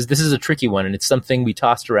 He says, "This is a tricky one, and it's something we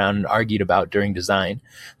tossed around and argued about during design.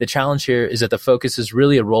 The challenge here is that the focus is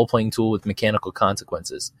really a role-playing tool with mechanical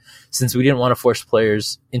consequences. Since we didn't want to force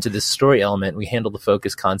players into this story element, we handled the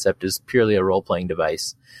focus concept as purely a role-playing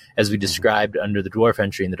device, as we described under the dwarf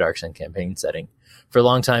entry in the Dark Sun campaign setting. For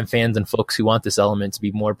longtime fans and folks who want this element to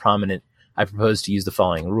be more prominent, I propose to use the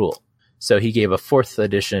following rule." So he gave a 4th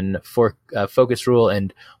edition focus rule,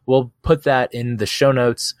 and we'll put that in the show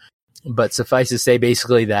notes. But suffice to say,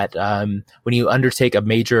 basically, that when you undertake a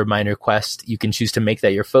major or minor quest, you can choose to make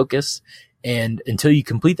that your focus. And until you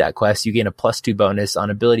complete that quest, you gain a +2 bonus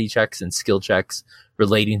on ability checks and skill checks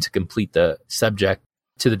relating to complete the subject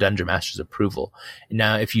to the Dungeon Master's approval.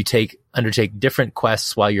 Now, if you undertake different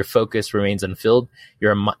quests while your focus remains unfilled,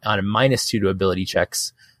 you're on a -2 to ability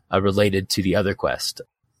checks related to the other quest.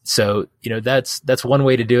 So, that's one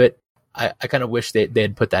way to do it. I kind of wish they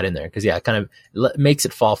had put that in there because, it kind of makes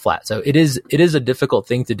it fall flat. So it is a difficult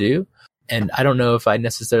thing to do. And I don't know if I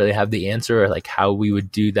necessarily have the answer or like how we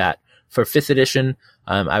would do that for 5th edition.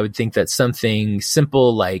 I would think that something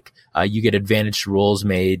simple like you get advantage rolls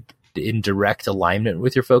made in direct alignment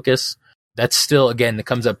with your focus. That's still, again, it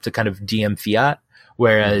comes up to kind of DM fiat.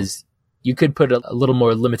 Whereas you could put a little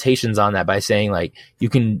more limitations on that by saying like you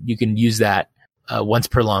can use that once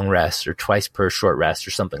per long rest or twice per short rest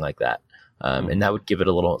or something like that. And that would give it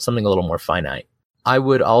something a little more finite. I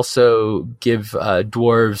would also give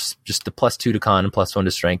dwarves just the +2 to con and +1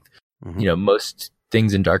 to strength. Mm-hmm. Most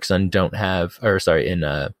things in Dark Sun in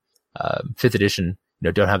 5th edition,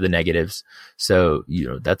 don't have the negatives. So,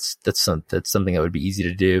 that's something that would be easy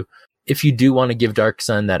to do. If you do want to give Dark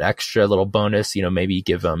Sun that extra little bonus, maybe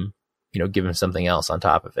give them something else on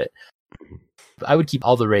top of it. I would keep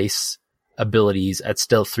all the race abilities at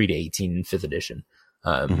still 3 to 18 in 5th edition,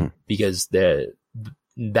 because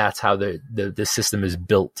that's how the system is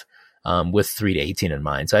built, with 3 to 18 in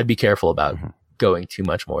mind. So I'd be careful about going too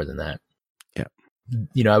much more than that.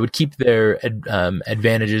 Yeah. I would keep their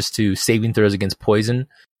advantages to saving throws against poison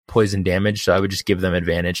damage. So I would just give them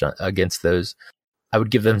advantage against those. I would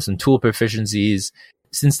give them some tool proficiencies.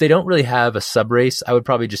 Since they don't really have a sub race, I would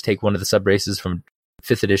probably just take one of the sub races from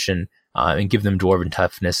 5th edition and give them dwarven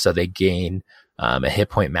toughness, so they gain a hit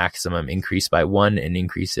point maximum increase by 1 and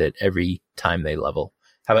increase it every time they level.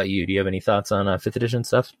 How about you? Do you have any thoughts on 5th edition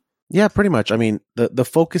stuff? Yeah, pretty much. I mean, the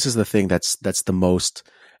focus is the thing that's the most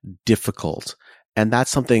difficult, and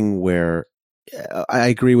that's something where I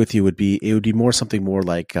agree with you. It would be more something more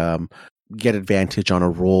like get advantage on a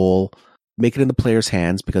roll, make it in the player's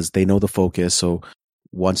hands because they know the focus. So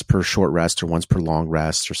once per short rest or once per long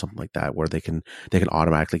rest or something like that, where they can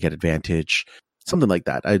automatically get advantage, something like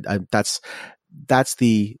that. That's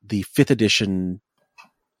the 5th edition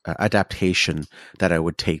adaptation that I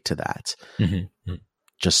would take to that. Mm-hmm.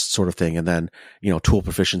 Just sort of thing. And then, tool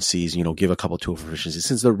proficiencies, give a couple of tool proficiencies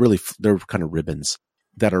since they're kind of ribbons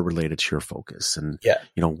that are related to your focus, and,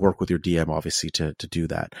 work with your DM obviously to do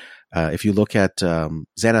that. If you look at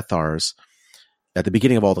Xanathar's, at the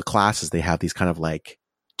beginning of all the classes, they have these kind of like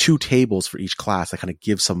 2 tables for each class that kind of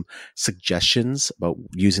give some suggestions about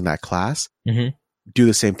using that class. Mm-hmm. Do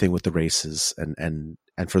the same thing with the races and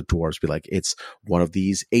for dwarves, be like, it's one of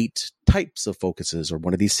these 8 types of focuses or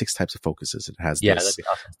one of these 6 types of focuses. It has this. That'd be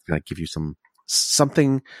awesome. It's going to give you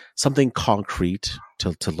something concrete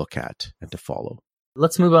to look at and to follow.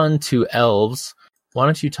 Let's move on to elves. Why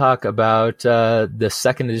don't you talk about the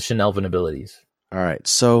 2nd edition elven abilities? All right.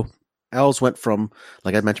 So elves went from,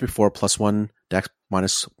 like I mentioned before, +1 dex,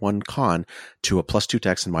 -1 con to a +2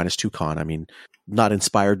 dex and -2 con. I mean, not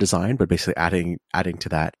inspired design, but basically adding to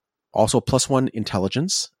that. Also +1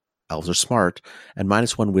 intelligence. Elves are smart, and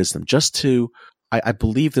 -1 wisdom. I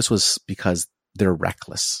believe this was because they're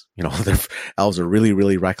reckless. Elves are really,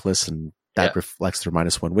 really reckless, and that reflects their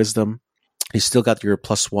 -1 wisdom. You still got your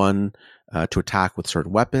 +1 to attack with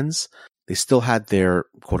certain weapons. They still had their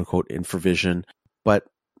quote unquote infravision, but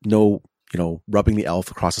no, rubbing the elf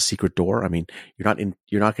across a secret door. I mean, you're not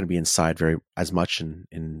going to be inside as much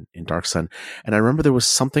in Dark Sun. And I remember there was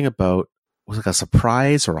something about, was it like a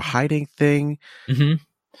surprise or a hiding thing? Mm-hmm.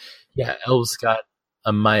 Yeah, elves got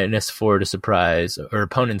a -4 to surprise, or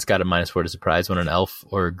opponents got a -4 to surprise when an elf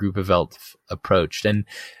or a group of elf approached. And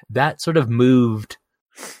that sort of moved,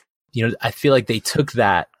 I feel like they took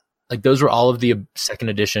that, like those were all of the 2nd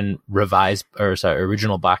edition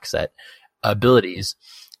original box set abilities.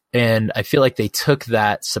 And I feel like they took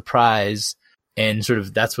that surprise and sort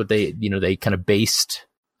of that's what they kind of based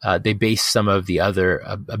some of the other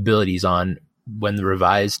abilities on when the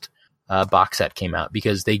revised box set came out,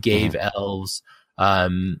 because they gave elves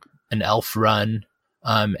an elf run,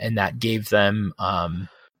 and that gave them,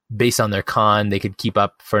 based on their con, they could keep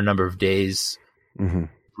up for a number of days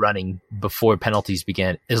running before penalties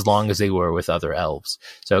began, as long as they were with other elves.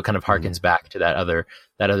 So it kind of harkens back to that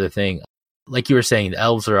other thing. Like you were saying, the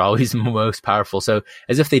elves are always most powerful. So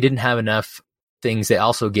as if they didn't have enough things, they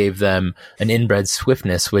also gave them an inbred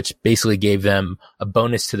swiftness, which basically gave them a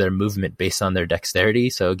bonus to their movement based on their dexterity.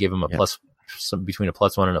 So it gave them between a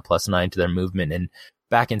 +1 and a +9 to their movement. And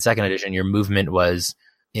back in second edition, your movement was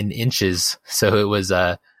in inches. So it was,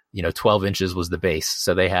 12 inches was the base.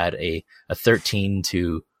 So they had a 13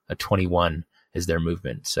 to a 21 as their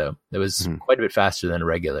movement. So it was quite a bit faster than a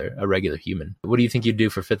regular human. What do you think you'd do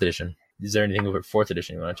for 5th edition? Is there anything over 4th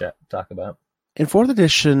edition you want to talk about? In 4th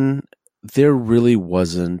edition, there really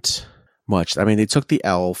wasn't much. I mean, they took the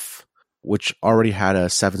elf, which already had a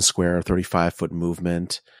 7 square, 35-foot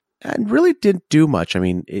movement, and really didn't do much. I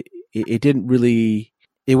mean, it didn't really,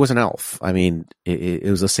 it was an elf. I mean, it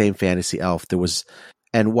was the same fantasy elf.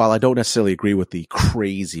 And while I don't necessarily agree with the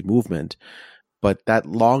crazy movement, but that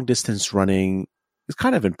long distance running is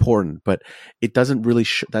kind of important, but it doesn't really,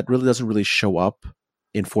 that really doesn't really show up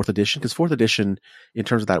in 4th edition, because 4th edition, in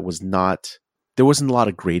terms of that, was not, there wasn't a lot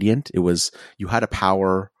of gradient. It was, you had a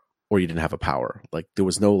power or you didn't have a power. Like, there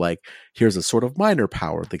was no, like, here's a sort of minor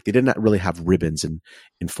power. Like, they didn't really have ribbons in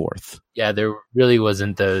 4th. Yeah, there really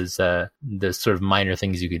wasn't those sort of minor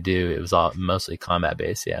things you could do. It was all mostly combat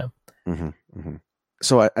based. Yeah.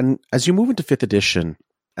 So, and as you move into 5th edition,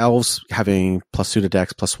 elves having +2 to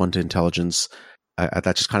dex, +1 to intelligence,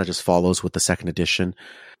 that just kind of just follows with the 2nd edition.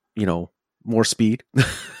 More speed,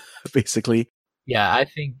 basically. Yeah, I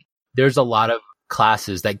think there's a lot of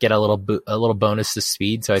classes that get a little bonus to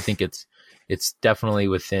speed, so I think it's definitely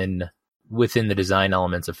within the design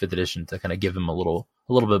elements of 5th edition to kind of give them a little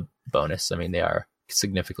bit bonus. I mean, they are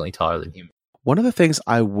significantly taller than humans. One of the things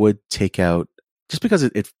I would take out, just because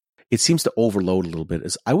it seems to overload a little bit,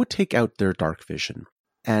 is I would take out their dark vision.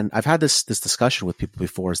 And I've had this discussion with people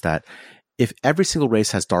before, is that if every single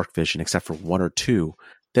race has dark vision except for 1 or 2,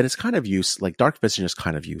 then it's kind of like dark vision is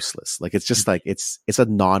kind of useless. Like, it's just like, it's a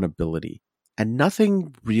non-ability. And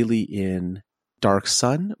nothing really in Dark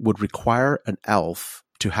Sun would require an elf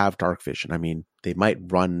to have dark vision. I mean, they might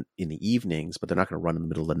run in the evenings, but they're not going to run in the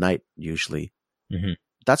middle of the night usually.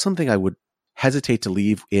 That's something I would hesitate to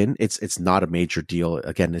leave in. It's not a major deal.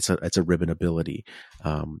 Again, it's a ribbon ability.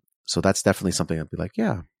 So that's definitely something I'd be like,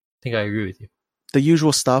 yeah. I think I agree with you. The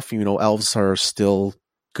usual stuff, elves are still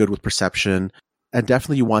good with perception. And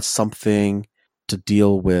definitely you want something to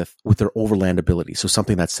deal with their overland ability. So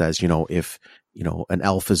something that says, if, an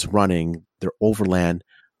elf is running, their overland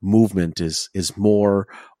movement is more,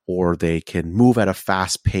 or they can move at a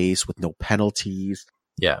fast pace with no penalties.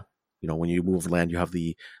 Yeah. When you move land, you have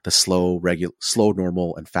the slow,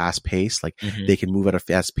 normal, and fast pace. Like, they can move at a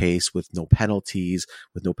fast pace with no penalties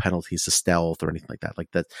to stealth or anything like that.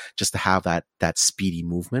 Like that, just to have that speedy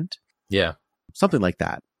movement. Yeah. Something like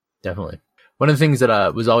that. Definitely. One of the things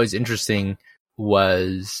that was always interesting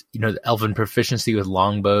was, the elven proficiency with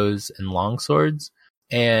longbows and longswords.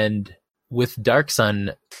 And with Dark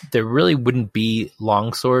Sun, there really wouldn't be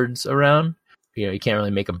longswords around. You can't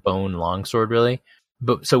really make a bone longsword, really.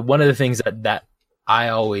 But so one of the things that I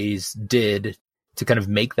always did to kind of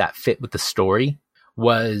make that fit with the story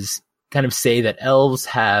was kind of say that elves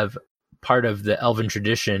have part of the elven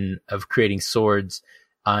tradition of creating swords,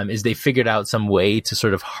 is they figured out some way to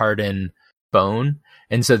sort of harden bone.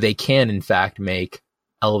 And so they can, in fact, make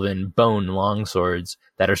elven bone longswords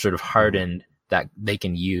that are sort of hardened that they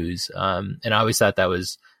can use. And I always thought that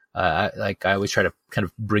was, I always try to kind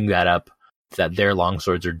of bring that up, that their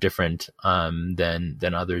longswords are different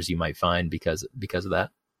than others you might find because of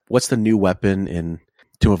that. What's the new weapon in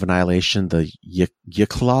Tomb of Annihilation? The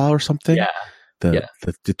Yikla or something? Yeah.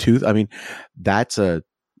 The tooth. I mean, that's a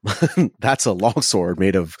longsword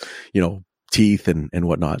made of, teeth and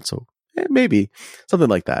whatnot. So maybe something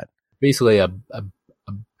like that. Basically a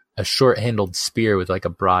short-handled spear with like a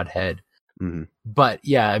broad head. But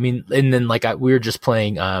yeah, I mean, and then we were just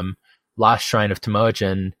playing Lost Shrine of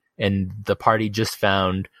Tomoe-chan, and the party just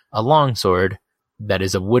found a longsword that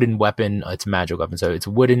is a wooden weapon. It's a magic weapon, so it's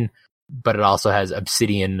wooden, but it also has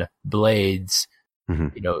obsidian blades,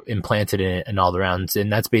 implanted in it and all around.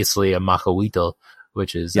 And that's basically a Makawito,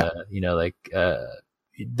 which is,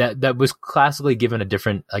 that was classically given a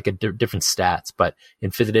different stats, but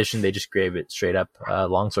in 5th edition, they just gave it straight up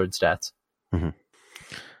longsword stats.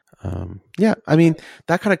 Yeah, I mean,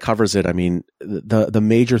 that kind of covers it. I mean, the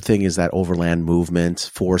major thing is that overland movement,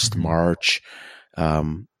 forced march,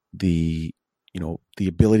 the the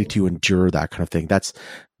ability to endure that kind of thing. That's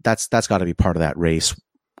got to be part of that race.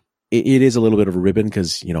 It is a little bit of a ribbon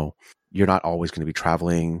because you're not always going to be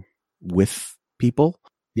traveling with people.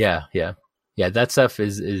 Yeah. That stuff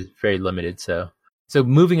is very limited. So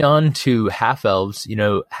moving on to half elves.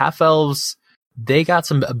 Half elves, they got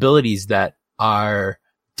some abilities that are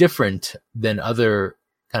different than other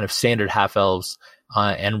kind of standard half elves,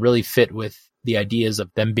 and really fit with the ideas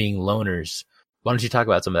of them being loners. Why don't you talk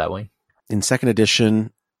about some of that, Wayne? In second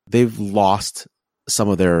edition, they've lost some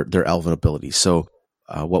of their elven abilities. So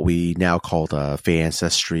what we now call the Fey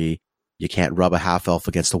Ancestry, you can't rub a half elf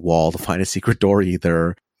against a wall to find a secret door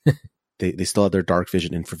either. They still have their dark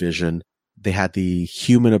vision, infravision. They had the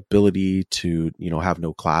human ability to have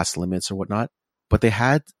no class limits or whatnot. But they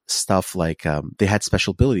had stuff like they had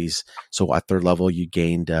special abilities. So at third level, you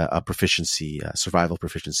gained a proficiency, survival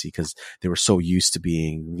proficiency, because they were so used to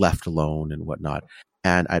being left alone and whatnot.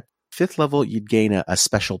 And at fifth level, you'd gain a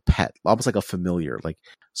special pet, almost like a familiar.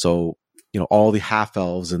 All the half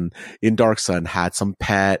elves in Dark Sun had some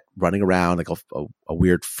pet running around, like a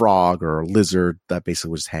weird frog or a lizard that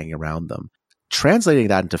basically was just hanging around them. Translating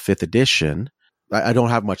that into fifth edition, I don't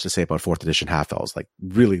have much to say about fourth edition half elves. Like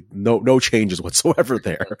really, no changes whatsoever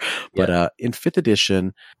there. Yeah. But in fifth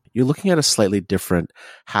edition, you're looking at a slightly different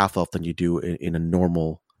half elf than you do in a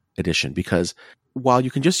normal edition, because while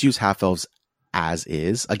you can just use half elves as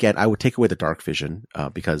is, again, I would take away the dark vision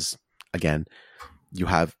because again, you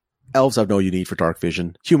have elves have no need for dark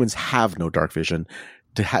vision. Humans have no dark vision.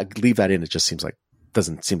 To leave that in, it just seems like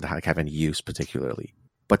doesn't seem to have any use particularly.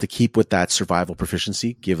 But to keep with that survival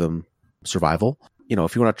proficiency, give them survival.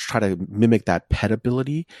 If you want to try to mimic that pet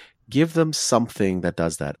ability, give them something that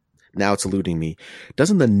does that. Now it's eluding me.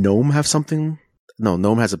 Doesn't the gnome have something? No,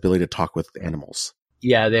 gnome has ability to talk with animals.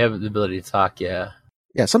 Yeah, they have the ability to talk. Yeah,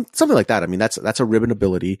 something like that. I mean, that's a ribbon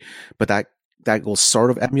ability, but that will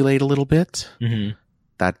sort of emulate a little bit. Mm-hmm.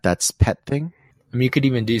 That's pet thing. I mean, you could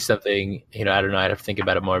even do something. I don't know. I'd have to think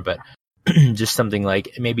about it more, but just something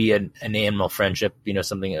like maybe an animal friendship.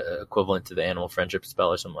 Something equivalent to the animal friendship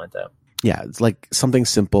spell or something like that. Yeah, it's like something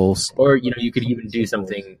simple. Or, you could even do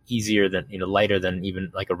something easier than, lighter than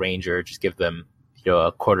even like a ranger. Just give them,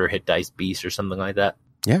 a quarter hit dice beast or something like that.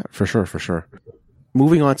 Yeah, for sure.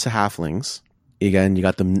 Moving on to halflings. Again, you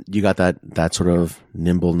got that sort of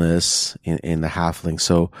nimbleness in the halfling.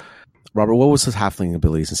 So, Robert, what was his halfling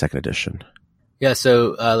abilities in second edition? Yeah,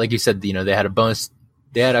 so like you said, they had a bonus.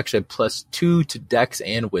 They had actually a +2 to Dex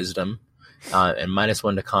and Wisdom, and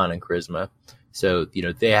 -1 to Con and Charisma. So,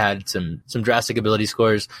 they had some drastic ability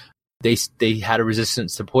scores. They had a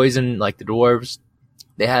resistance to poison like the dwarves.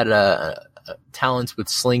 They had talents with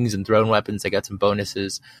slings and thrown weapons. They got some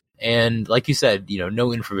bonuses. And like you said, no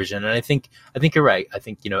infravision. And I think you're right. I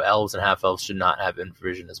think, elves and half elves should not have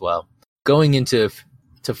infravision as well. Going into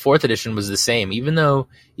fourth edition was the same, even though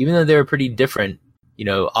they were pretty different.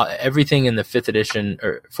 Everything in the fifth edition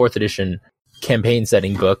or fourth edition campaign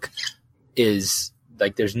setting book is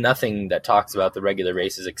like, there's nothing that talks about the regular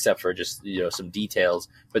races except for just, some details,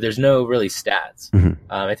 but there's no really stats. Mm-hmm.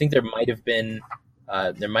 I think there might have been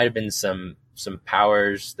some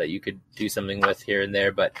powers that you could do something with here and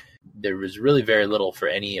there, but there was really very little for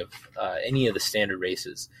any of the standard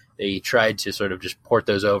races. They tried to sort of just port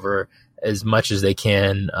those over as much as they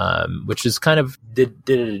can, which is kind of did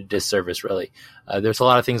a disservice, really. There's a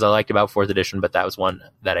lot of things I liked about fourth edition, but that was one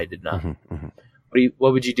that I did not. Mm-hmm, mm-hmm.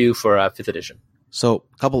 What would you do for fifth edition? So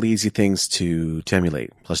a couple easy things to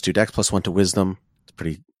emulate. +2 Dex, +1 to Wisdom. It's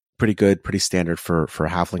pretty good, pretty standard for a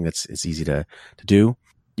halfling. It's easy to do.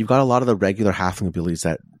 You've got a lot of the regular halfling abilities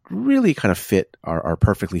that really kind of fit are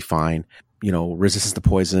perfectly fine. Resistance to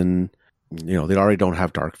poison. They already don't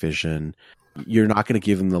have dark vision. You're not going to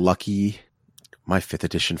give them the lucky. My fifth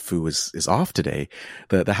edition foo is off today.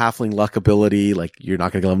 The halfling luck ability, like you're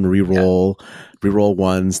not going to give them reroll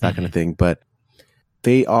ones, that kind of thing. But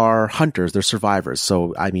they are hunters. They're survivors.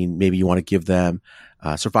 So, I mean, maybe you want to give them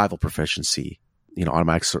survival proficiency,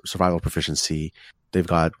 automatic survival proficiency. They've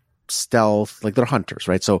got stealth, like they're hunters,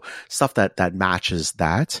 right? So stuff that matches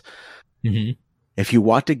that. Mm-hmm. If you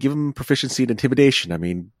want to give them proficiency in intimidation, I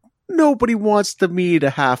mean, nobody wants to meet a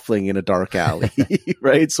halfling in a dark alley,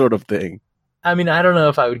 right? Sort of thing. I mean, I don't know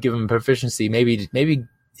if I would give them proficiency. Maybe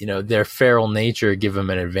their feral nature give them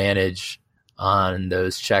an advantage on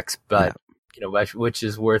those checks, but which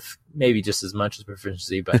is worth maybe just as much as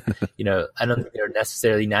proficiency. But I don't think they're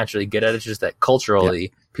necessarily naturally good at it. It's just that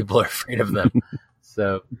culturally, people are afraid of them.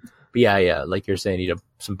 So, but yeah, like you're saying,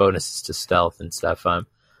 some bonuses to stealth and stuff.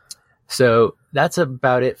 So that's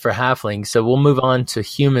about it for halflings. So we'll move on to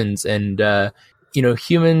humans, and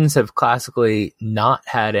humans have classically not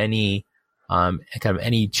had any kind of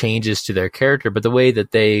any changes to their character, but the way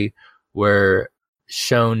that they were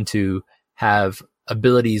shown to have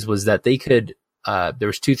abilities was that they could. There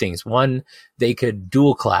was two things. One, they could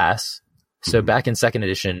dual class. So back in second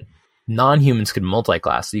edition, non-humans could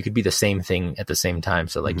multi-class. So you could be the same thing at the same time.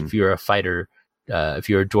 So like if you're a fighter, if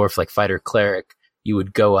you're a dwarf like fighter cleric, you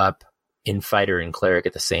would go up in fighter and cleric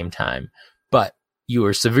at the same time. But you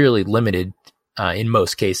were severely limited in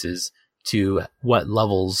most cases to what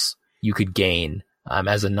levels you could gain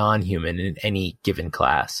as a non-human in any given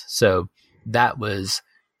class. So that was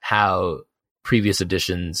how previous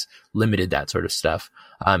editions limited that sort of stuff.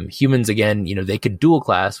 Humans, again, they could dual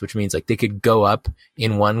class, which means like they could go up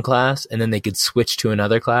in one class and then they could switch to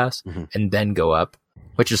another class and then go up,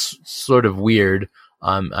 which is sort of weird.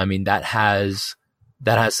 I mean, that has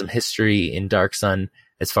some history in Dark Sun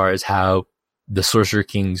as far as how the Sorcerer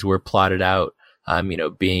Kings were plotted out,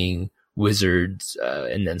 being wizards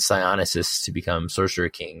and then psionists to become Sorcerer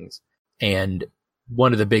Kings. And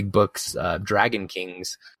one of the big books, Dragon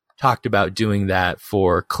Kings, talked about doing that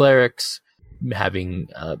for clerics, having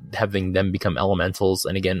them become elementals.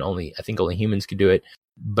 And again, I think only humans could do it,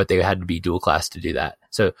 but they had to be dual class to do that.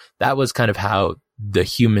 So that was kind of how the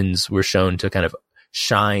humans were shown to kind of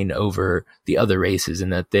shine over the other races,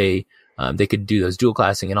 in that they could do those dual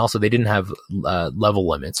classing, and also they didn't have level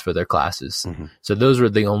limits for their classes. So those were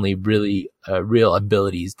the only really real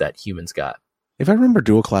abilities that humans got. If I remember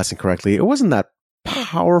dual classing correctly, it wasn't that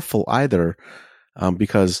powerful either,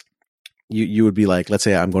 because you would be like, let's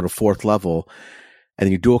say I'm going to 4th level, and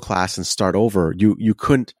you dual class and start over. You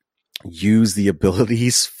couldn't use the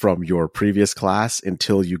abilities from your previous class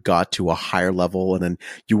until you got to a higher level, and then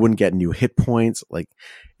you wouldn't get new hit points. Like,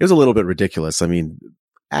 it was a little bit ridiculous. I mean,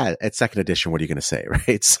 at second edition, what are you going to say,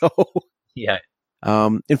 right? So yeah.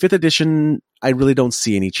 In 5th edition, I really don't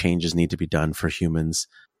see any changes need to be done for humans.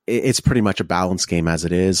 It's pretty much a balance game as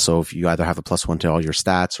it is. So if you either have a +1 to all your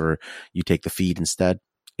stats or you take the feed instead,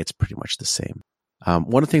 it's pretty much the same.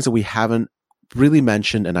 One of the things that we haven't really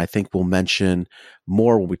mentioned, and I think we'll mention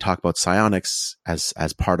more when we talk about psionics as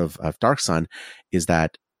part of Dark Sun, is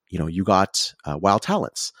that, you got wild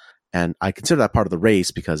talents. And I consider that part of the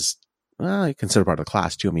race because, I consider part of the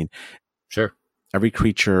class too. I mean, sure. Every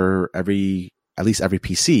creature, at least every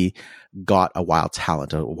PC got a wild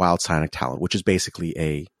talent, a wild psionic talent, which is basically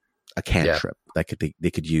a cantrip that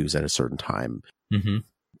they could use at a certain time,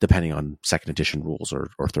 depending on second edition rules or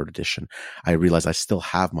third edition. I realize I still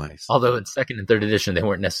have my... Although in second and third edition, they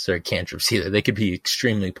weren't necessarily cantrips either. They could be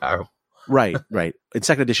extremely powerful. Right. In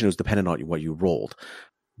second edition, it was dependent on what you rolled.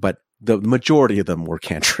 But the majority of them were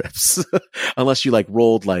cantrips. Unless you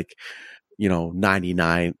rolled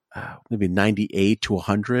 99, maybe 98 to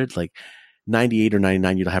 100, 98 or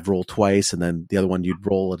 99, you'd have rolled twice, and then the other one you'd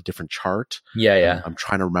roll at a different chart. Yeah. I'm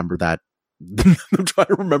trying to remember that. I'm trying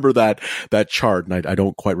to remember that chart, and I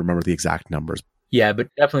don't quite remember the exact numbers. Yeah, but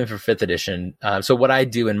definitely for 5th edition. So what I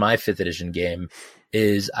do in my 5th edition game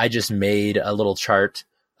is I just made a little chart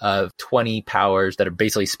of 20 powers that are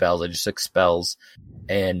basically spells. I just took spells,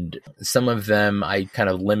 and some of them I kind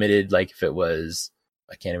of limited, if it was,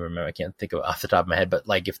 I can't even remember, I can't think of it off the top of my head, but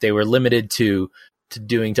if they were limited to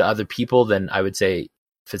doing to other people, then I would say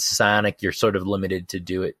if it's psionic, you're sort of limited to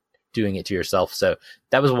doing it to yourself. So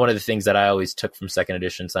that was one of the things that I always took from second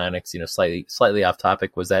edition psionics, slightly off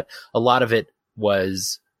topic, was that a lot of it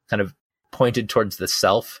was kind of pointed towards the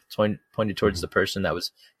self, pointed towards the person that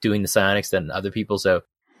was doing the psionics than other people. So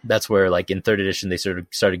that's where in third edition, they sort of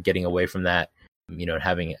started getting away from that, and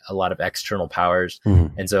having a lot of external powers.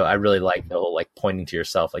 And so I really like the whole pointing to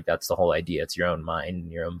yourself. That's the whole idea. It's your own mind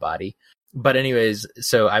and your own body. But anyways,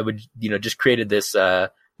 so I would, just created this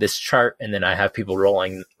chart, and then I have people roll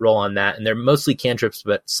on that, and they're mostly cantrips,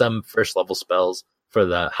 but some first level spells for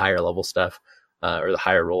the higher level stuff, or the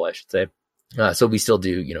higher roll, I should say. So we still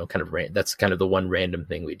do, that's kind of the one random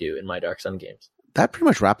thing we do in my Dark Sun games. That pretty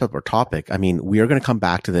much wrapped up our topic. I mean, we are going to come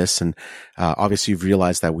back to this, and obviously you've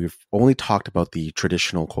realized that we've only talked about the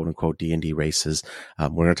traditional quote unquote D&D races. We're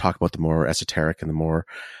going to talk about the more esoteric and the more,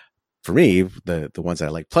 for me, the ones that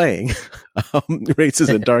I like playing, races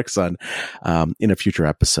in Dark Sun, in a future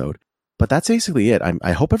episode. But that's basically it.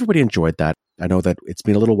 I hope everybody enjoyed that. I know that it's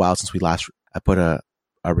been a little while since we last put a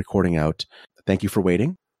recording out. Thank you for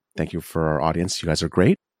waiting. Thank you for our audience. You guys are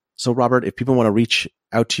great. So, Robert, if people want to reach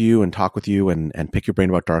out to you and talk with you and pick your brain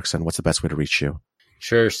about Dark Sun, what's the best way to reach you?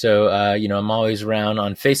 Sure. So, I'm always around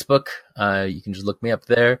on Facebook. You can just look me up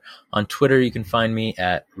there. On Twitter, you can find me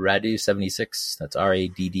at Radu76. That's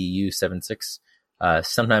RADDU 76.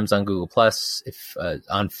 sometimes on Google Plus. If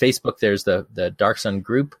on Facebook, there's the Dark Sun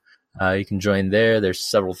group. You can join there. There's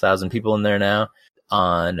several thousand people in there now.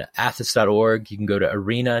 On Athos.org, you can go to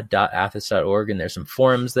arena.athos.org, and there's some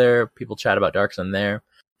forums there. People chat about Dark Sun there.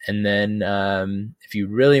 And then if you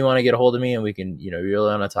really want to get a hold of me and we can, you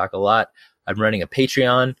really want to talk a lot, I'm running a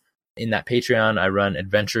Patreon. In that Patreon, I run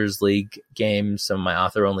Adventures League games, some of my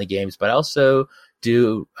author-only games, but I also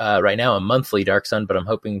do right now a monthly Dark Sun, but I'm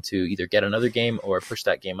hoping to either get another game or push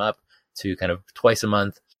that game up to kind of twice a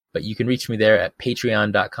month. But you can reach me there at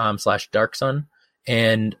patreon.com/darksun.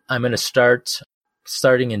 And I'm going to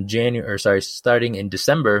starting in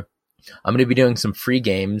December, I'm going to be doing some free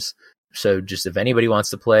games. So just if anybody wants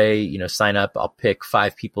to play, sign up. I'll pick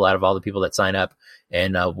 5 people out of all the people that sign up,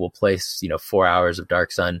 and we'll play, 4 hours of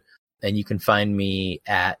Dark Sun. And you can find me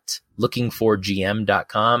at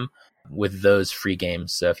lookingforgm.com with those free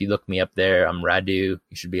games. So if you look me up there, I'm Radu.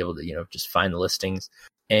 You should be able to, just find the listings.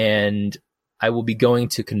 And I will be going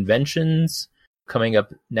to conventions coming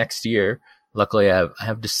up next year. Luckily, I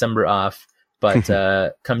have December off, but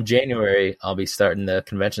come January, I'll be starting the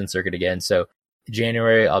convention circuit again. So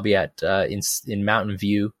January, I'll be at in Mountain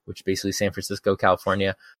View, which is basically San Francisco,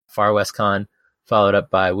 California, Far West Con, followed up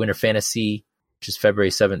by Winter Fantasy, which is February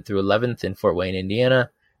 7th through 11th in Fort Wayne, Indiana.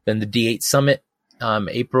 Then the D8 Summit,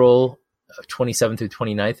 April 27th through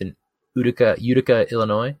 29th in Utica,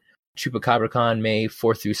 Illinois. ChupacabraCon, May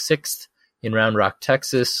 4th through 6th in Round Rock,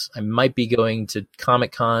 Texas. I might be going to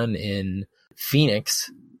Comic-Con in Phoenix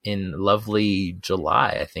in lovely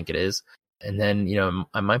July, I think it is. And then,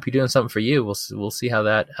 I might be doing something for you. We'll see how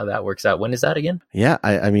that works out. When is that again? Yeah,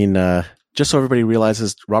 I mean, just so everybody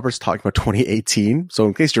realizes, Robert's talking about 2018. So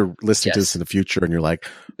in case you're listening to this in the future and you're like,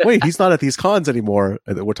 wait, he's not at these cons anymore,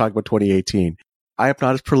 we're talking about 2018. I am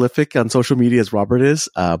not as prolific on social media as Robert is,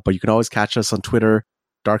 but you can always catch us on Twitter,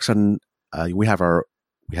 Dark Sun. We have an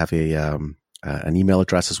email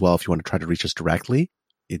address as well if you want to try to reach us directly.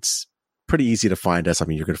 It's pretty easy to find us. I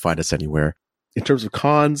mean, you're going to find us anywhere. In terms of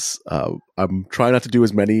cons, I'm trying not to do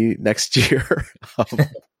as many next year.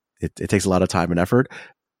 It takes a lot of time and effort,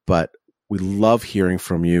 but we love hearing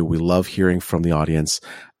from you. We love hearing from the audience.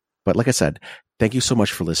 But like I said, thank you so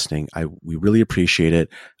much for listening. We really appreciate it.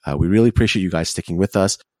 We really appreciate you guys sticking with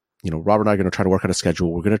us. Robert and I are going to try to work on a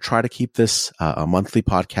schedule. We're going to try to keep this a monthly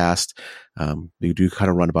podcast. We do kind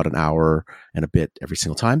of run about an hour and a bit every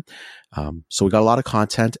single time. So we got a lot of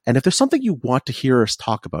content. And if there's something you want to hear us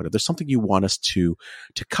talk about, if there's something you want us to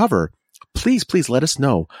cover, please let us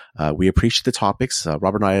know. We appreciate the topics.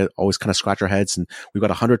 Robert and I always kind of scratch our heads, and we've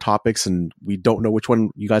got 100 topics and we don't know which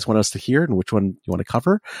one you guys want us to hear and which one you want to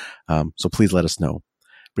cover. So please let us know.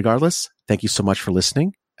 Regardless, thank you so much for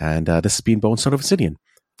listening. And this has been Bone Son of Obsidian.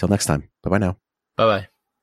 Till next time. Bye-bye now. Bye-bye.